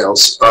about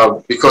females.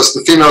 Because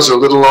the females are a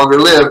little longer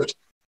lived,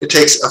 it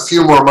takes a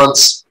few more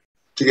months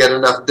to get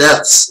enough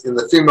deaths in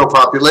the female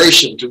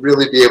population to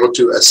really be able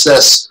to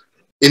assess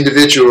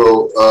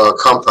individual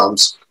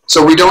compounds.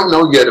 So we don't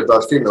know yet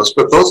about females,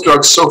 but both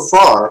drugs so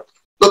far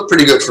look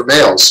pretty good for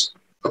males.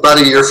 About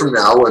a year from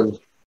now, when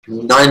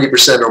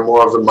 90% or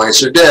more of the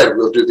mice are dead,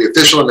 we'll do the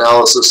official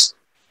analysis.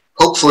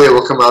 Hopefully it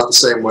will come out the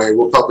same way.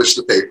 We'll publish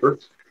the paper.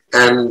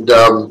 And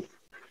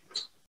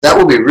that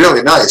will be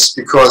really nice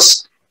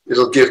because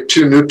it'll give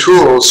two new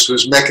tools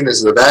whose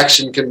mechanism of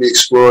action can be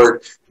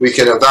explored. We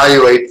can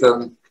evaluate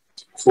them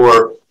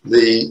for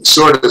the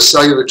sort of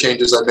cellular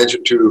changes I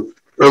mentioned to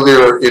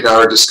earlier in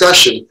our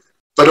discussion,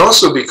 but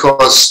also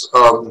because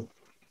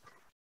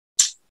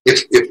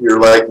if you're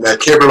like Matt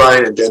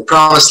Kaberlein and Dan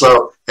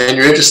Promislow and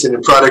you're interested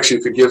in products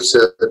you could give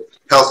to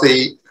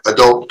healthy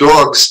adult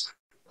dogs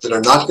that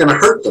are not going to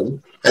hurt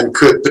them and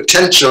could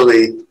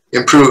potentially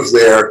improve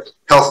their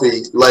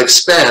healthy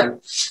lifespan,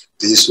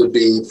 these would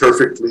be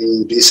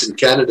perfectly decent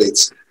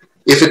candidates.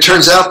 If it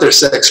turns out they're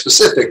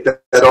sex-specific,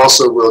 that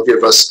also will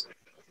give us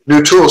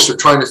new tools for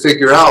trying to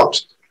figure out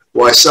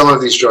why some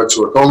of these drugs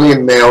work only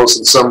in males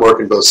and some work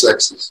in both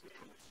sexes.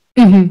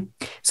 Mm-hmm.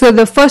 So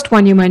the first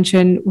one you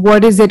mentioned,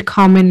 what is it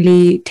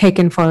commonly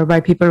taken for by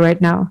people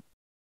right now?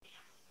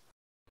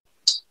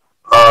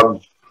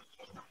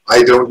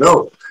 I don't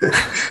know.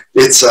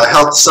 It's a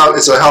health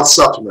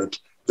supplement.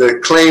 The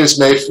claims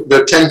made,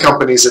 there are 10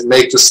 companies that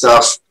make the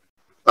stuff.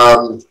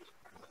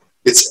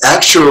 It's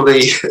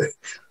actually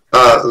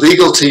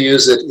legal to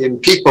use it in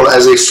people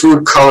as a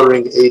food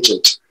coloring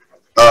agent.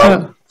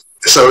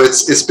 So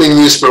it's being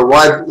used for a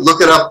wide,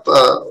 look it up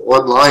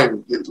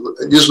online,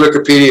 use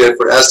Wikipedia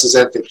for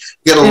astaxanthin.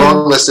 You get a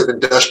long list of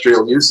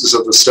industrial uses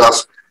of the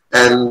stuff,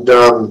 and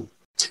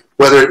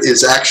whether it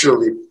is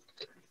actually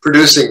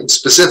producing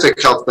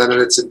specific health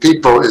benefits in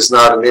people is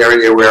not an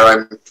area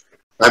where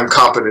I'm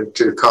competent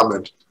to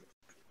comment.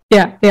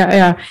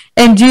 Yeah.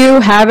 And do you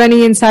have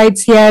any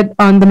insights yet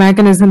on the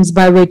mechanisms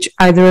by which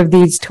either of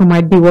these two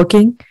might be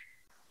working?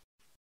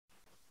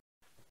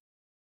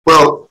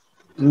 Well,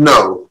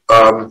 no.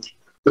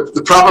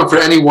 The problem for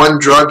any one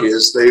drug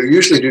is they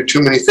usually do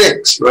too many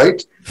things,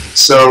 right?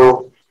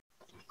 So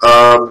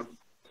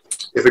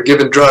if a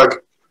given drug,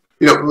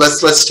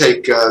 let's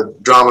take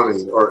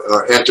Dramamine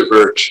or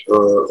Antivert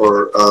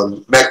or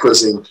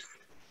Meclizine.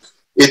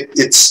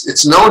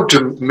 It's known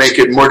to make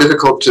it more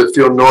difficult to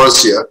feel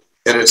nausea,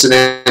 and it's an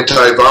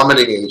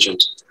anti-vomiting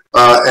agent.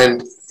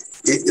 And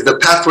the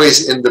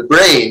pathways in the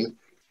brain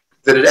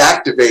that it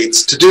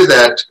activates to do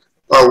that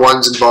are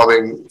ones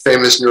involving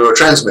famous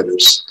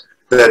neurotransmitters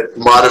that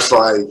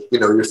modify,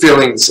 your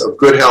feelings of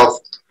good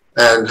health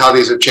and how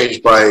these are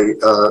changed by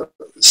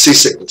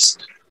seasickness.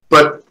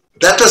 But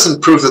that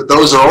doesn't prove that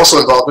those are also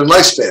involved in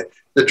lifespan.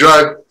 The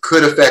drug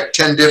could affect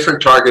 10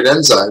 different target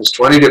enzymes,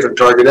 20 different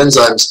target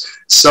enzymes,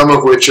 some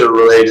of which are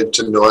related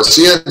to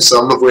nausea, and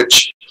some of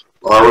which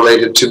are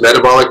related to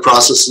metabolic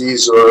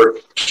processes or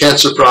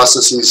cancer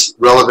processes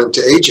relevant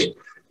to aging.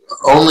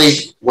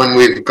 Only when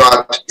we've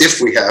got,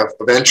 if we have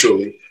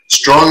eventually,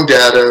 strong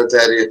data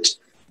that it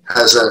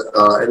has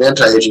an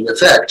anti-aging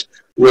effect,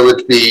 will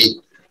it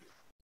be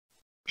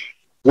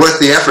worth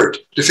the effort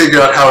to figure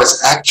out how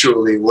it's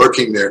actually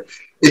working there.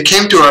 It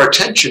came to our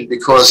attention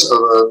because of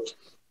a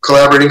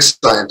collaborating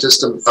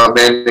scientist, a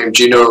man named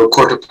Gino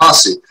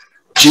Cortopassi.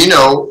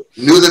 Gino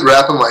knew that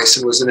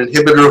rapamycin was an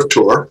inhibitor of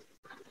TOR,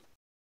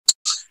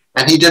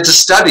 and he did a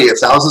study of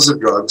thousands of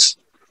drugs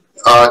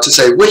to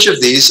say which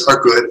of these are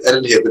good at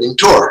inhibiting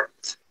TOR.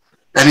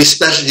 And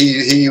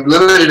he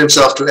limited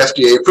himself to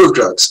FDA-approved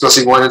drugs because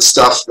he wanted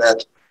stuff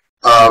that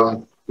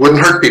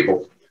wouldn't hurt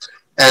people.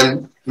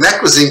 And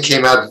Meclizine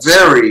came out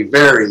very,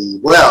 very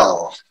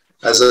well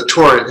as a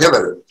TOR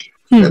inhibitor.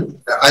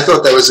 And I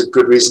thought that was a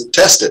good reason to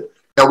test it.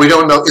 Now, we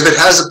don't know if it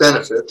has a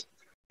benefit.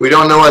 We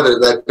don't know whether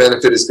that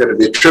benefit is going to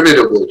be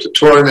attributable to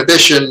TOR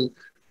inhibition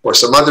or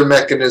some other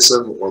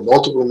mechanism or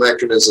multiple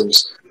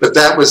mechanisms. But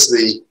that was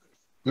the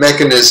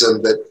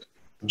mechanism that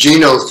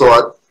Gino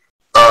thought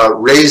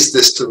raised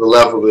this to the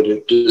level that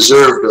it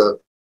deserved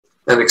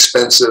an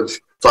expensive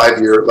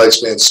 5-year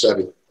lifespan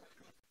study.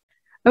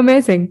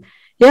 Amazing.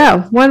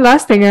 Yeah, one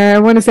last thing I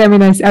want to say, I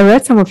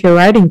read some of your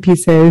writing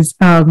pieces,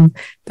 the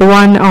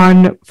one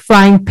on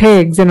flying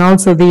pigs and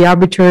also the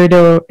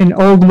arbitrator in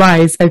old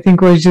mice, I think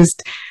was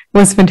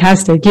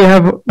fantastic. You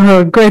have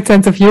a great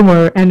sense of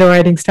humor and a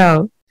writing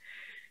style.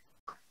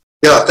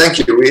 Yeah, thank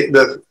you.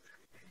 The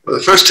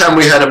first time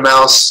we had a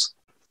mouse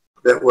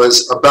that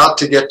was about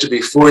to get to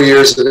be 4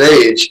 years of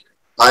age,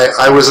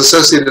 I was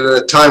associated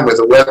at the time with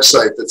a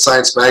website that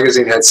Science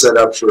Magazine had set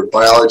up for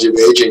biology of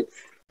aging.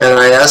 And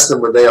I asked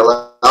them, would they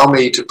allow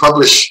me to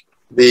publish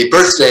the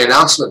birthday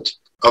announcement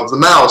of the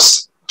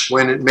mouse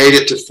when it made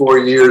it to 4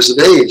 years of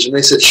age? And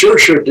they said, sure,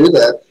 do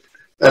that.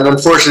 And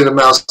unfortunately, the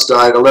mouse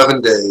died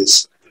 11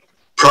 days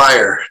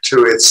prior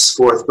to its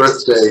 4th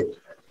birthday.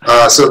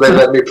 So they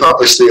let me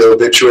publish the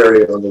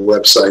obituary on the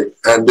website.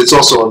 And it's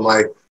also on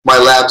my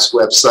lab's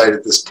website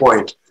at this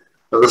point.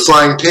 The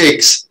Flying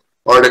Pigs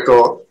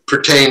article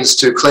pertains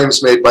to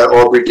claims made by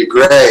Aubrey de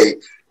Grey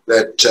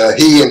that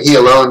he and he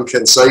alone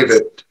can save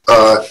it.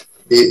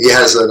 He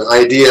has an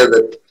idea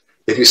that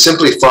if you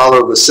simply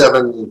follow the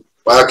 7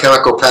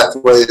 biochemical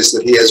pathways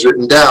that he has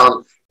written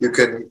down, you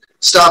can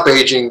stop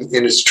aging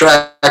in its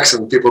tracks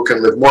and people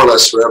can live more or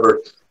less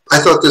forever. I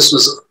thought this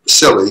was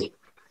silly,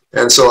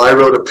 and so I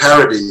wrote a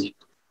parody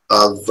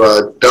of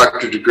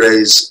Dr. de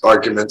Grey's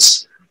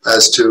arguments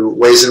as to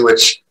ways in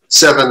which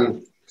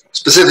 7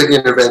 specific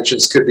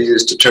interventions could be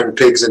used to turn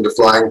pigs into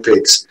flying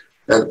pigs.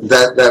 And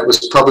that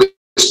was published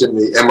in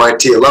the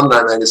MIT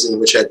Alumni Magazine,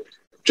 which had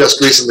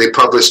just recently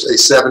published a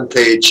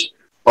 7-page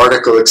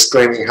article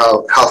exclaiming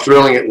how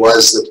thrilling it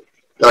was that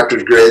Dr.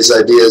 de Grey's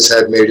ideas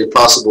had made it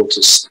possible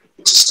to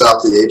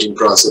stop the aging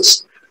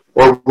process,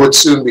 or would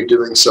soon be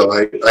doing so.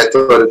 I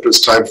thought it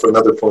was time for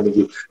another point of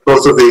view.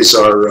 Both of these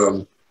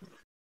are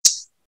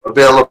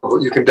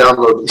available. You can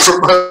download them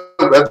from my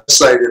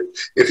website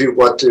if you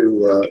want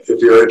to,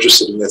 if you're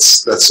interested in that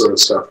sort of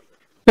stuff.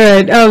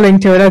 Good. I'll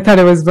link to it. I thought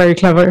it was very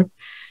clever.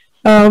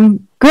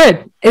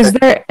 Good. Is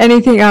there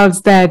anything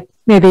else that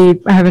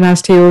maybe I haven't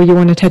asked you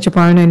want to touch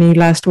upon? Any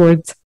last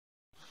words?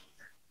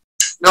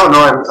 No,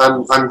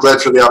 I'm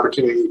glad for the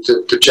opportunity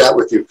to chat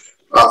with you.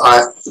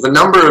 The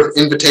number of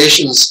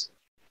invitations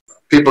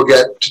people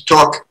get to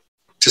talk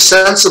to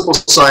sensible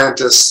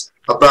scientists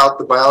about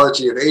the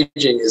biology of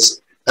aging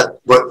is at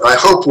what I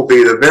hope will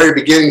be the very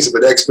beginnings of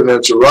an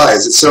exponential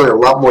rise. It's certainly a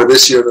lot more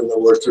this year than there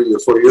were 3 or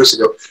 4 years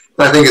ago.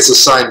 And I think it's a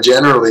sign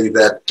generally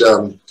that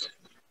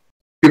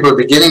people are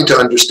beginning to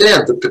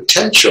understand the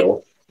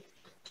potential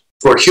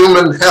for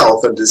human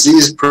health and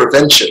disease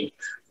prevention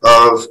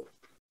of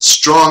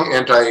strong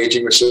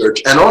anti-aging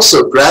research, and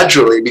also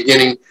gradually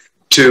beginning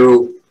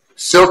to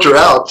filter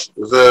out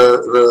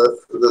the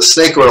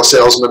snake oil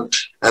salesmen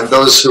and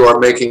those who are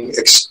making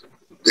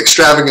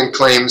extravagant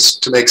claims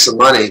to make some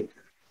money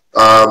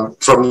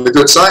from the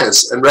good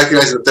science, and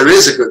recognizing that there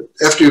is a good,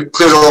 after you've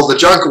cleared all the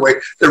junk away,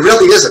 there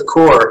really is a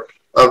core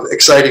of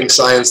exciting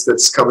science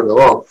that's coming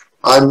along.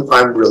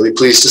 I'm really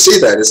pleased to see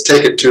that. It's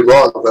taken too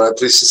long, but I'm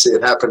pleased to see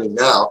it happening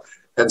now.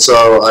 And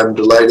so I'm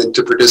delighted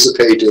to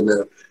participate in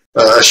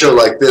a show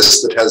like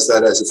this that has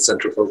that as its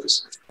central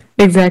focus.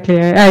 Exactly.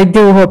 I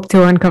do hope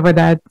to uncover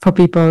that for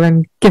people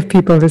and give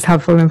people this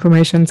helpful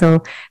information.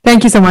 So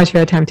thank you so much for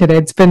your time today.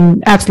 It's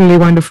been absolutely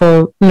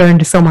wonderful.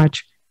 Learned so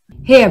much.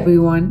 Hey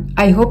everyone,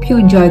 I hope you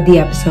enjoyed the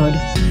episode.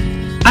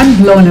 I'm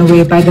blown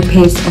away by the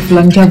pace of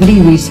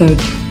longevity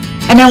research,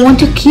 and I want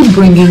to keep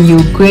bringing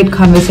you great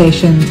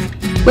conversations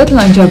with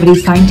longevity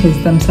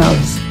scientists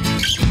themselves.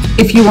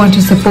 If you want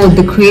to support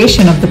the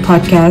creation of the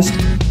podcast,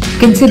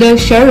 consider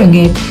sharing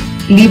it,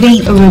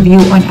 leaving a review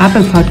on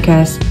Apple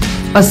Podcasts,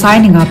 or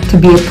signing up to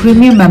be a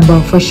premium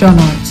member for show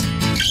notes.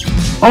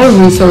 All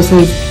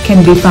resources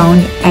can be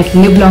found at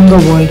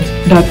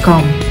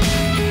livelongerworld.com.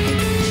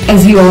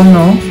 As you all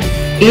know,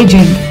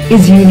 aging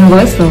is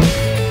universal.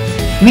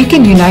 We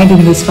can unite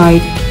in this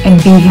fight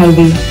and be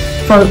healthy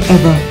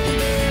forever.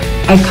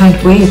 I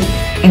can't wait,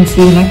 and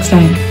see you next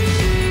time.